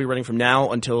 Immersion will be running from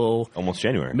now until Almost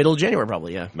January. middle of January,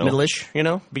 probably. Yeah, middle-ish.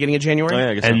 Beginning of January. Oh, yeah,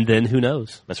 I guess so. And then who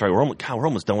knows? That's right. We're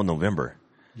almost done with November.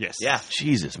 Yes. Yeah.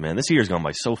 Jesus, man. This year's gone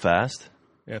by so fast.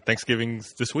 Yeah.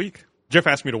 Thanksgiving's this week. Jeff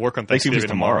asked me to work on Thanksgiving's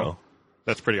Thanksgiving tomorrow.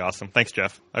 That's pretty awesome. Thanks,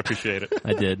 Jeff. I appreciate it.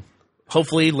 I did.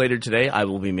 Hopefully later today, I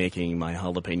will be making my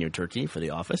jalapeno turkey for the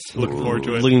office. Looking forward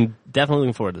to it. Definitely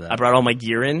looking forward to I that. brought all my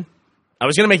gear in. I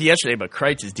was going to make it yesterday, but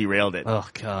Kreitz's derailed it. Oh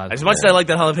God. As much as I like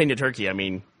that jalapeno turkey, I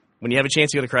mean, when you have a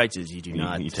chance to go to Kreitz's, you do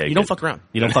not. you take don't it. fuck around.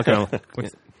 You don't fuck around.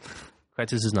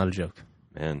 Crisis is not a joke.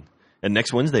 Man. And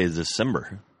next Wednesday is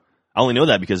December. I only know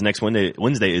that because next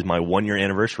Wednesday is my 1-year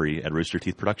anniversary at Rooster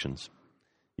Teeth Productions.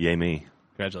 Yay me.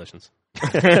 Congratulations.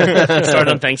 Started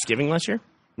on Thanksgiving last year.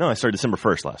 No, I started December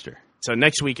 1st last year. So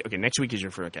next week is your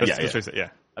first. Okay. Let's face it, yeah.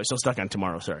 I'm still stuck on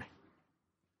tomorrow. Sorry,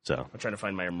 So I'm trying to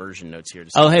find my immersion notes here. To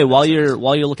see Oh, hey, what while that you're says.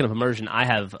 looking up Immersion, I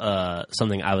have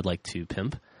something I would like to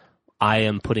pimp. I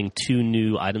am putting 2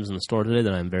 new items in the store today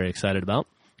that I'm very excited about.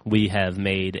 We have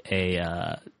made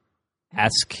a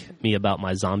Ask Me About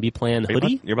My Zombie Plan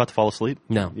hoodie. You're about to fall asleep?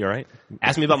 No. You all right?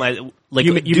 Ask Me About My... Like,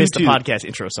 you due missed the to- podcast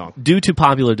intro song. Due to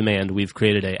popular demand, we've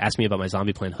created a Ask Me About My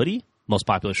Zombie Plan hoodie. most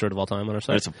popular shirt of all time on our site.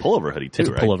 And it's a pullover hoodie too, It's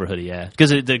a right? pullover hoodie, yeah.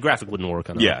 Because the graphic wouldn't work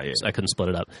on it. Yeah, yeah. So I couldn't split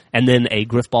it up. And then a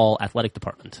Griffball athletic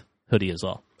department hoodie as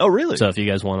well. Oh, really? So if you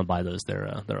guys want to buy those, they're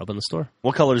up in the store.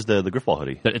 What color is the Griffball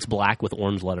hoodie? It's black with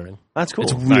orange lettering. That's cool.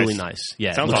 It's really nice.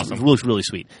 Yeah, Sounds it looks, awesome. It looks really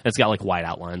sweet. And it's got like white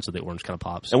outlines, so the orange kind of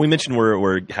pops. And we mentioned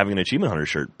we're having an Achievement Hunter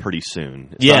shirt pretty soon.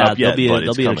 It's Yeah, not up yet, there'll but be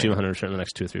it's an coming. Achievement Hunter shirt in the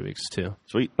next 2 or 3 weeks too.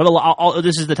 Sweet. But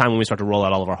this is the time when we start to roll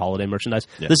out all of our holiday merchandise.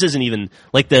 Yeah. This isn't even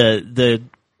like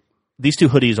these two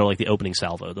hoodies are like the opening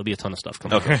salvo. There'll be a ton of stuff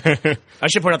coming. Okay. I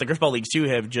should point out the Griffball Leagues, too,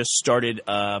 have just started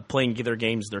playing their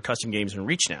games, their custom games in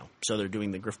Reach now. So they're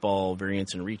doing the Griffball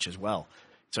variants in Reach as well.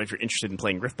 So if you're interested in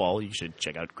playing Griffball, you should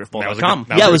check out griffball.com.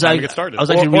 Now's a good time to get started. I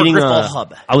was actually Or reading. Griffball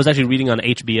Hub. I was actually reading on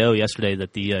HBO yesterday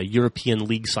that the European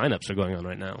League signups are going on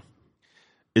right now.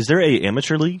 Is there a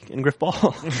amateur league in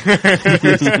Griffball?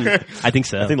 I think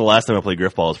so. I think the last time I played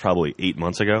Griffball was probably 8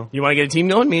 months ago. You want to get a team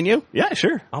going, me and you? Yeah,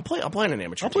 sure. I'll play in an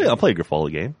amateur I'll team. play a Griffball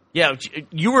game. Yeah,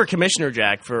 you were a commissioner,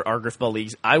 Jack, for our Griffball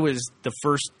Leagues. I was the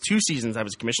first 2 seasons I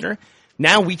was a commissioner.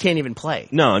 Now we can't even play.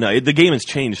 No, the game has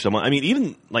changed so much. I mean,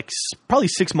 even like probably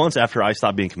 6 months after I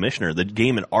stopped being commissioner, the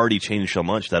game had already changed so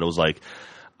much that it was like,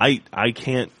 I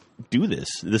can't do this.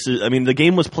 The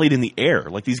game was played in the air.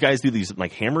 Like these guys do these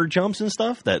like hammer jumps and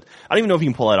stuff that I don't even know if you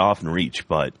can pull that off in Reach,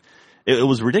 but it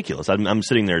was ridiculous. I'm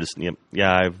sitting there just,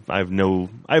 I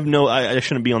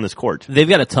shouldn't be on this court. They've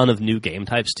got a ton of new game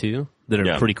types too that are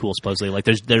Yeah. pretty cool. Supposedly, like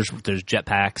there's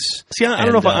jetpacks. See, I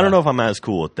don't know if I'm as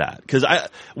cool with that because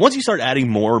once you start adding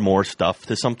more and more stuff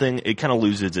to something, it kind of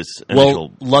loses its initial.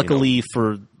 Well, luckily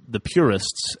for the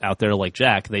purists out there like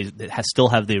Jack, they still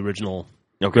have the original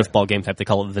Griffball game type. They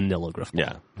call it vanilla Griffball.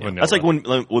 Yeah, Vanilla. that's like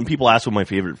when people ask what my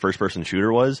favorite first-person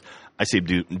shooter was, I say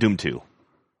Doom 2.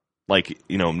 Like,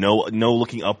 no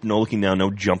looking up, no looking down, no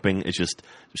jumping. It's just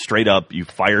straight up. You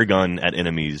fire a gun at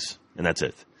enemies, and that's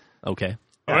it. Okay.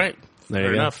 All right. There Fair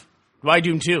you go. enough. Why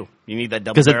Doom 2? You need that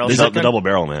double 'Cause it- barrel is The shotgun? double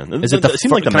barrel, man. Is it the?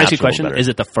 seemed like the can I ask maps you a were question? better. Is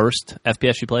it the first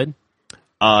FPS you played?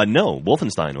 No,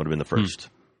 Wolfenstein would have been the first.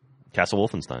 Castle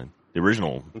Wolfenstein, the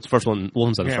original. It's the first one.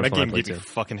 Wolfenstein's the Yeah, first that one I game played gave me too.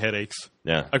 fucking headaches.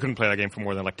 Yeah. I couldn't play that game for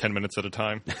more than like 10 minutes at a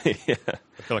time. Yeah.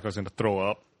 I feel like I was going to throw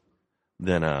up.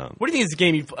 Then What do you think is the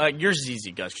game yours is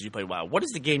easy, Gus, because you play WoW. What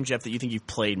is the game, Jeff, that you think you've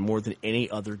played more than any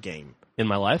other game? In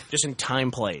my life, Just in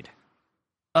time played.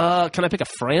 can I pick a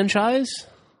franchise?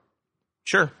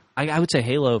 Sure. I would say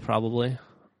Halo probably.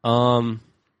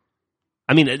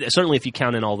 Certainly if you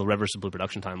count in all the Red vs. Blue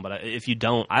production time, but if you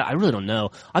don't, I really don't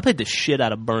know. I played the shit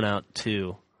out of Burnout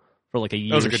 2 for like a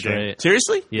year was a good straight.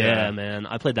 Seriously? Yeah, Yeah. man.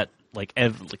 I played that like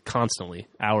constantly,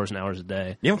 hours and hours a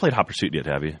day. you haven't played Hot Pursuit yet,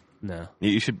 have you? No.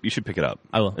 You should pick it up.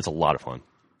 I will. It's a lot of fun.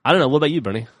 I don't know. What about you,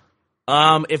 Bernie?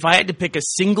 If I had to pick a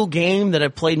single game that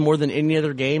I've played more than any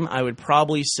other game, I would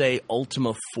probably say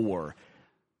Ultima 4.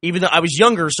 Even though I was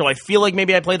younger, so I feel like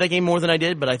maybe I played that game more than I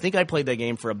did, but I think I played that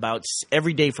game for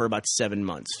every day for about 7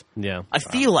 months. Yeah. I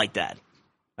feel like that.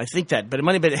 I think that, but it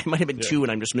might have been 2,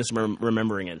 and I'm just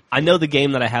misremembering it. I know the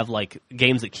game that I have, like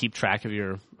games that keep track of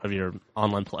your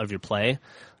online of your play.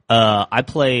 I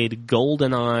played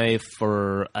GoldenEye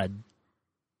for a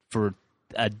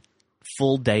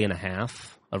full day and a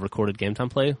half of recorded game time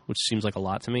play, which seems like a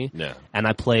lot to me. Yeah. And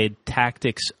I played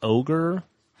Tactics Ogre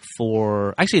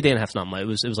for actually a day and a half's not much. It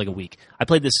was like a week. I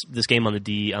played this game on the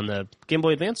Game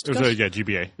Boy Advance. It was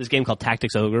GBA. This game called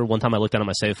Tactics Ogre. One time I looked down at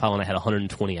my save file and I had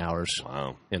 120 hours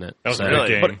Wow. in it. That was So- a good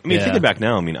game. But I mean, Yeah. thinking back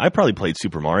now, I probably played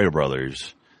Super Mario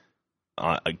Brothers.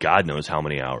 God knows how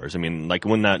many hours. I mean, like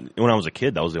when I was a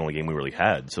kid, that was the only game we really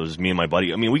had. So it was me and my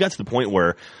buddy. I mean, we got to the point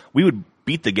where we would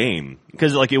beat the game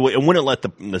because like it wouldn't let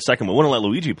the second one wouldn't let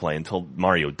Luigi play until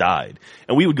Mario died,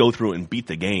 and we would go through and beat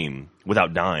the game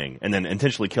without dying, and then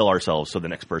intentionally kill ourselves so the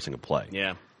next person could play.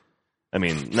 Yeah. I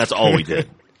mean, that's all we did.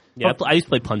 Yeah, I used to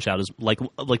play Punch Out as like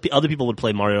the other people would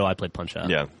play Mario. I played Punch Out.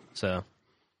 Yeah. So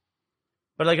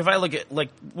But like if I look at what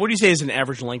do you say is an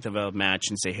average length of a match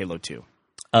in say Halo 2?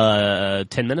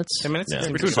 10 minutes. 10 minutes? Yeah,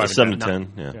 That's between pretty 5 and 7 to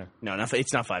 10. 10. Yeah. No,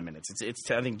 it's not 5 minutes. It's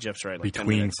I think Jeff's right. Like 10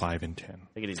 Between minutes. 5 and 10.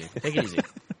 Take it easy. Take it easy.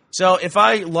 So if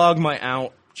I log my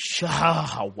out,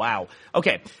 oh, wow.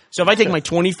 Okay, so if I take my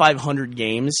 2,500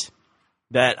 games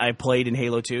that I played in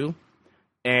Halo 2,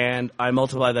 and I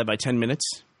multiply that by 10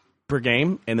 minutes per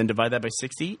game, and then divide that by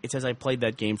 60, it says I played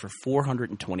that game for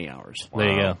 420 hours. There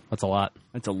you go. That's a lot,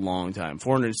 That's a long time.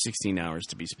 416 hours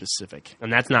to be specific.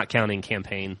 and that's not counting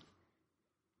campaign.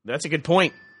 That's a good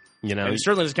point. You know, And it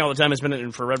certainly doesn't count the time I spent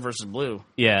in for Red versus Blue.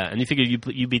 yeah. And you figure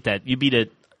you beat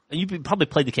it. You probably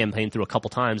played the campaign through a couple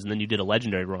times, and then you did a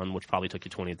legendary run, which probably took you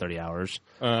 20 and 30 hours.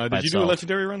 Did by you do a itself.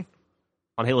 legendary run?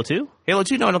 On Halo 2? Halo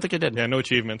 2? No, I don't think I did. Yeah, no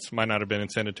achievements. Might not have been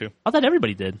intended to. I thought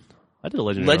everybody did. I did a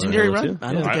legendary Legendary run. run?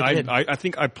 I don't think I did. I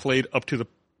think I played up to the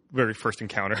very first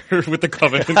encounter with the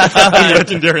Covenant in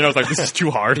Legendary, and I was like, this is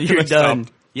too hard. You're And I done.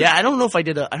 stopped. Yeah, I don't know if I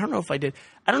did. I don't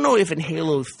know if in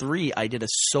Halo 3 I did a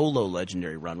solo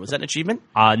legendary run. Was that an achievement?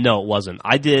 No, it wasn't.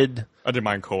 I did. I did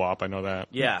mine co-op. I know that.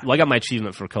 Yeah. Well, I got my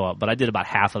achievement for co-op, but I did about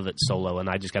half of it solo, and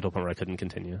I just got to a point where I couldn't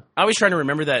continue. I was trying to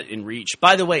remember that in Reach.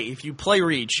 By the way, if you play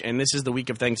Reach, and this is the week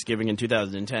of Thanksgiving in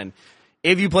 2010,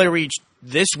 if you play Reach,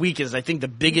 this week is, I think, the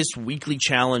biggest weekly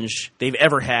challenge they've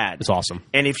ever had. It's awesome.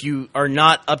 And if you are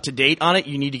not up to date on it,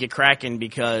 you need to get cracking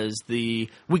because the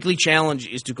weekly challenge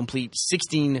is to complete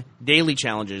 16 daily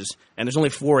challenges, and there's only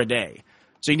 4 a day.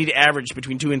 So you need to average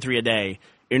between 2 and 3 a day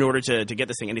in order to get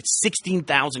this thing. And it's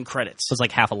 16,000 credits. So it's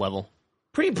like half a level.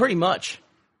 Pretty much.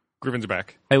 Griffin's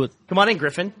back. Hey, with Come on in,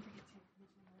 Griffin.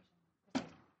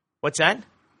 What's that?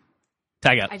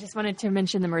 tag out. I just wanted to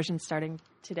mention the immersion starting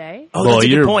today. Oh, that's a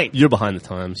good point. You're behind the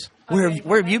times. Where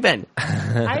have you been?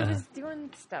 I was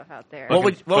doing stuff out there. What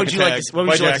would you like tag.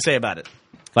 to say about it?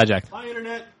 Bye, Jack. Hi,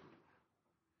 Internet.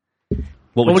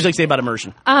 What What would you like to say about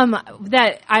immersion?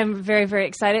 That I'm very, very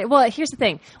excited. Well, here's the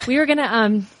thing. We were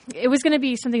gonna, it was gonna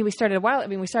be something we started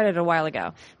we started a while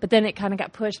ago, but then it kind of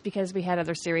got pushed because we had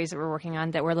other series that we're working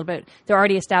on that were they're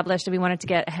already established and we wanted to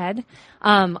get ahead.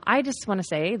 I just want to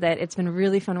say that it's been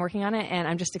really fun working on it, and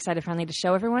I'm just excited finally to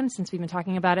show everyone since we've been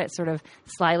talking about it sort of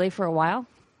slyly for a while.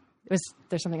 Was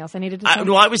there something else I needed to say?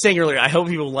 I was saying earlier, I hope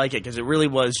people like it because it really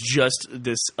was just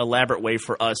this elaborate way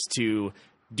for us to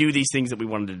do these things that we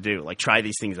wanted to do, like try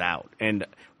these things out. And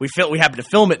we happened to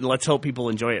film it, and let's hope people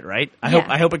enjoy it, right? I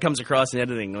hope it comes across in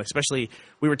editing, especially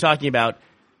we were talking about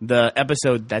the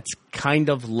episode that's kind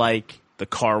of like the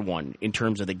car one in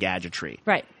terms of the gadgetry.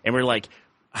 Right. And we're like,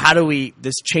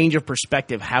 this change of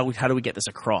perspective, how do we get this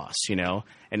across, you know?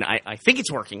 And I think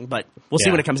it's working, but we'll see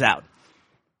Yeah. when it comes out.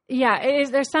 Yeah,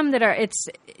 there's some that are, it's,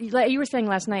 like you were saying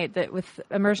last night, that with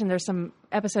immersion, there's some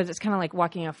episodes it's kind of like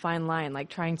walking a fine line, like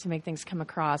trying to make things come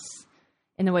across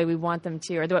in the way we want them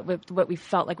to, or what we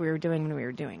felt like we were doing when we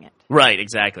were doing it. Right,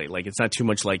 exactly. Like, it's not too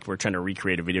much like we're trying to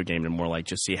recreate a video game, and more like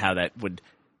just see how that would,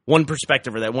 one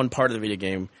perspective or that one part of the video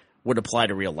game would apply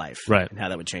to real life. Right. And how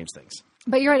that would change things.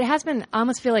 But you're right, it has been, I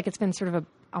almost feel like it's been sort of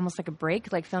almost like a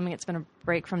break, like filming it's been a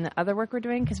break from the other work we're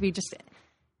doing, because we just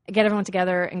get everyone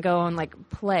together and go and like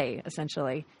play,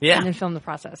 essentially, Yeah. and then film the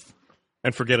process.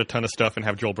 And forget a ton of stuff and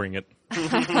have Joel bring it.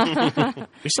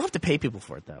 We still have to pay people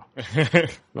for it, though. I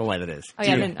don't know why that is. Oh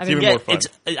yeah, It's even Yeah, more fun.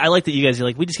 I like that you guys are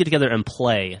like, we just get together and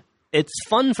play. It's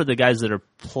fun for the guys that are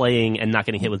playing and not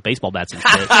getting hit with baseball bats and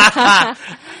shit. Yeah,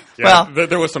 Well-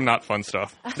 there was some not fun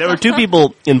stuff. There were 2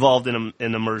 people involved in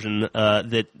immersion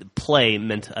that play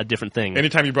meant a different thing.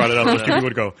 Anytime you brought it up, those people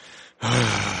would go,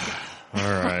 all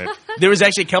right. There was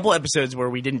actually a couple episodes where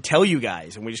we didn't tell you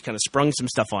guys, and we just kind of sprung some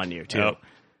stuff on you, too. Yep.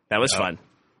 That was Yep. fun.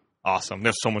 Awesome.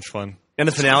 That's so much fun. And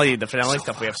the finale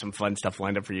stuff, we have some fun stuff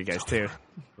lined up for you guys, too.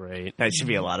 Great. That should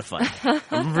be a lot of fun.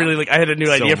 I'm really I had a new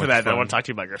So idea for much that I fun. want to talk to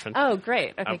you about, Griffin. Oh,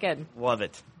 great. Okay, good. Love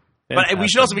it. But we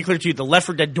should also be clear, too, the Left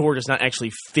 4 Dead door does not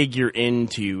actually figure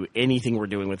into anything we're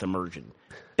doing with immersion.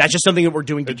 That's just something that we're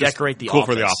doing to Just decorate the cool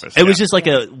office. for the office. It was just like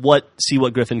see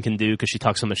what Griffin can do because she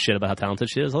talks so much shit about how talented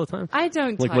she is all the time. I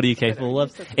don't Like, talk what are you shit. capable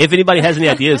of? You're such a- If anybody has any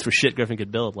ideas for shit Griffin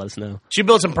could build, let us know. She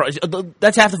built some props.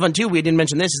 That's half the fun, too. We didn't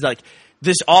mention this. Is like,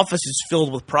 this office is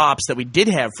filled with props that we did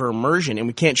have for immersion, and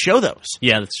we can't show those.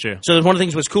 Yeah, that's true. So one of the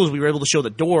things that was cool is we were able to show the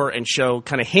door and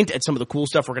kind of hint at some of the cool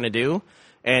stuff we're going to do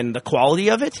and the quality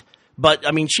of it. But,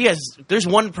 I mean, there's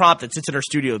one prop that sits in our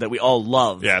studio that we all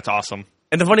love. Yeah, it's awesome.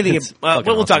 And the funny thing is, fucking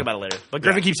we'll talk awesome. about it later. But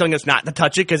Griffin keeps telling us not to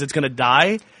touch it because it's going to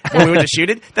die when we went to shoot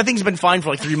it. That thing's been fine for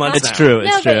like 3 months It's now. true.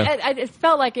 No, It's but true. it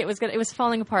felt like it was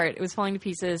falling apart. It was falling to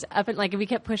pieces. We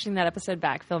kept pushing that episode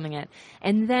back, filming it,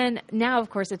 and then now, of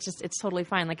course, it's totally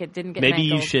fine. Like it didn't get. Maybe you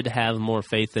mangled. should have more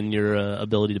faith in your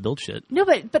ability to build shit. No,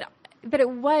 but it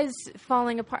was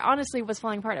falling apart. Honestly, it was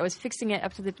falling apart. I was fixing it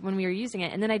up to when we were using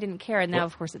it, and then I didn't care. And now,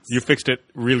 of course, it's. You fixed it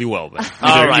really well then.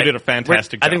 All right. You did a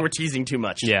fantastic job. I think we're teasing too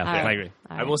much. Yeah, All I right. agree.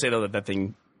 All I right. will say, though, that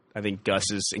thing, I think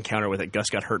Gus's encounter with it, Gus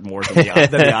got hurt more than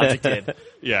the object did.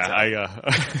 Yeah,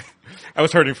 I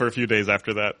was hurting for a few days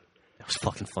after that. That was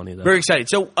fucking funny, though. Very excited.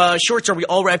 So, shorts, are we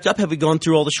all wrapped up? Have we gone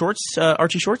through all the shorts,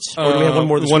 Archie shorts? Or do we have one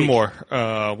more this week?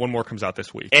 One more comes out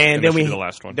this week. And then this we will be the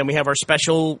last one. Then we have our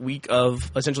special week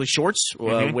of essentially shorts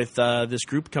with this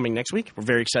group coming next week. We're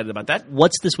very excited about that.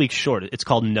 What's this week's short? It's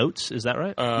called Notes, is that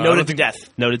right? I Noted don't to think- death.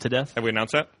 Noted to Death? Have we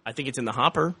announced that? I think it's in the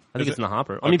hopper. I think it's in the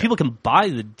hopper. I mean, people can buy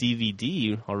the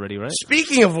DVD already, right?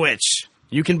 Speaking of which,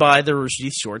 You can buy the Rooster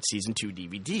Teeth Short Season 2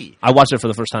 DVD. I watched it for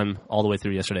the first time all the way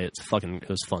through yesterday. It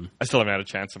was fun. I still haven't had a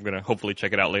chance. I'm gonna hopefully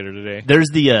check it out later today. There's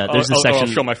the section. I'll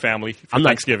show my family for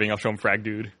Thanksgiving. I'll show them Frag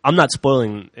Dude. I'm not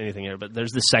spoiling anything here, but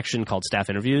there's this section called staff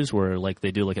interviews where like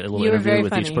they do like a little You were interview very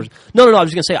with each funny. person. No. I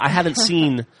was just gonna say I hadn't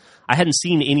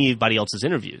seen anybody else's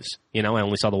interviews. You know, I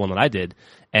only saw the one that I did,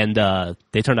 and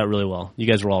they turned out really well. You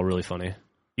guys were all really funny.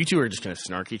 You two are just going to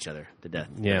snark each other to death.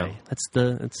 Yeah, today. that's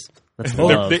the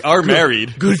love. They are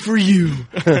married. Good for you.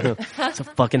 So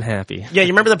fucking happy. Yeah, you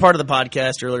remember the part of the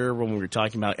podcast earlier when we were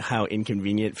talking about how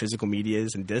inconvenient physical media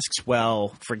is and discs?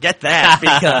 Well, forget that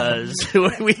because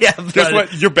we have... Guess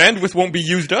what? Your bandwidth won't be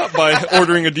used up by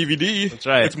ordering a DVD. That's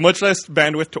right. It's much less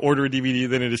bandwidth to order a DVD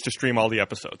than it is to stream all the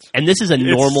episodes. And this is a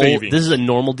normal saving.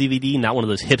 DVD, not one of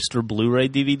those hipster Blu-ray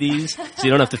DVDs. So you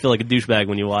don't have to feel like a douchebag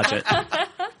when you watch it.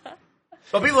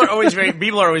 Well, people are always very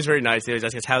nice. They always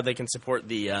ask us how they can support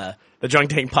the Drunk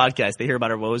Tank podcast. They hear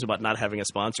about our woes about not having a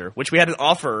sponsor, which we had an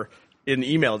offer in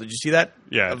email. Did you see that?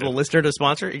 Yeah, I a little did. listener to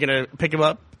sponsor. You gonna pick him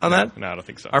up on that? No, I don't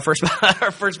think so. Our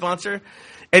first sponsor.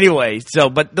 Anyway,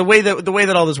 but the way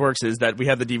that all this works is that we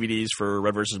have the DVDs for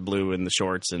Red vs. Blue and the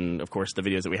shorts, and of course the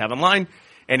videos that we have online.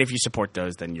 And if you support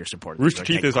those, then you're supporting Rooster the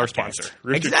Drunk Teeth is Tank our podcast.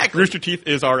 sponsor. Exactly. Rooster Teeth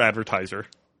is our advertiser.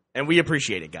 And we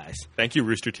appreciate it, guys. Thank you,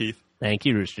 Rooster Teeth. Thank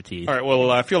you, Rooster Teeth. All right,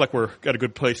 well, I feel like we're at a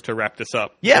good place to wrap this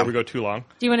up Yeah. before we go too long.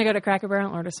 Do you want to go to Cracker Barrel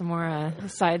and order some more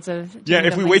sides of? Yeah, chicken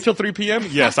if we dumplings? wait till 3 p.m.,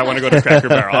 yes, I want to go to Cracker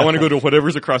Barrel. I want to go to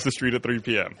whatever's across the street at 3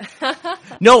 p.m.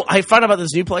 No, I found out about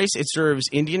this new place. It serves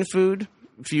Indian food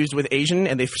fused with Asian,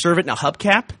 and they serve it in a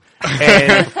hubcap.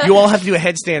 And you all have to do a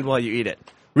headstand while you eat it.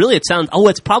 Really,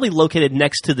 it's probably located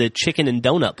next to the chicken and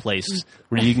donut place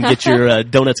where you can get your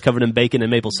donuts covered in bacon and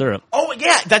maple syrup. Oh,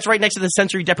 yeah, that's right next to the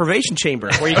sensory deprivation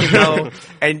chamber where you can go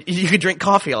and you can drink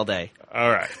coffee all day. All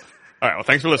right. Well,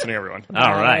 thanks for listening, everyone. All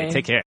right, Bye. take care.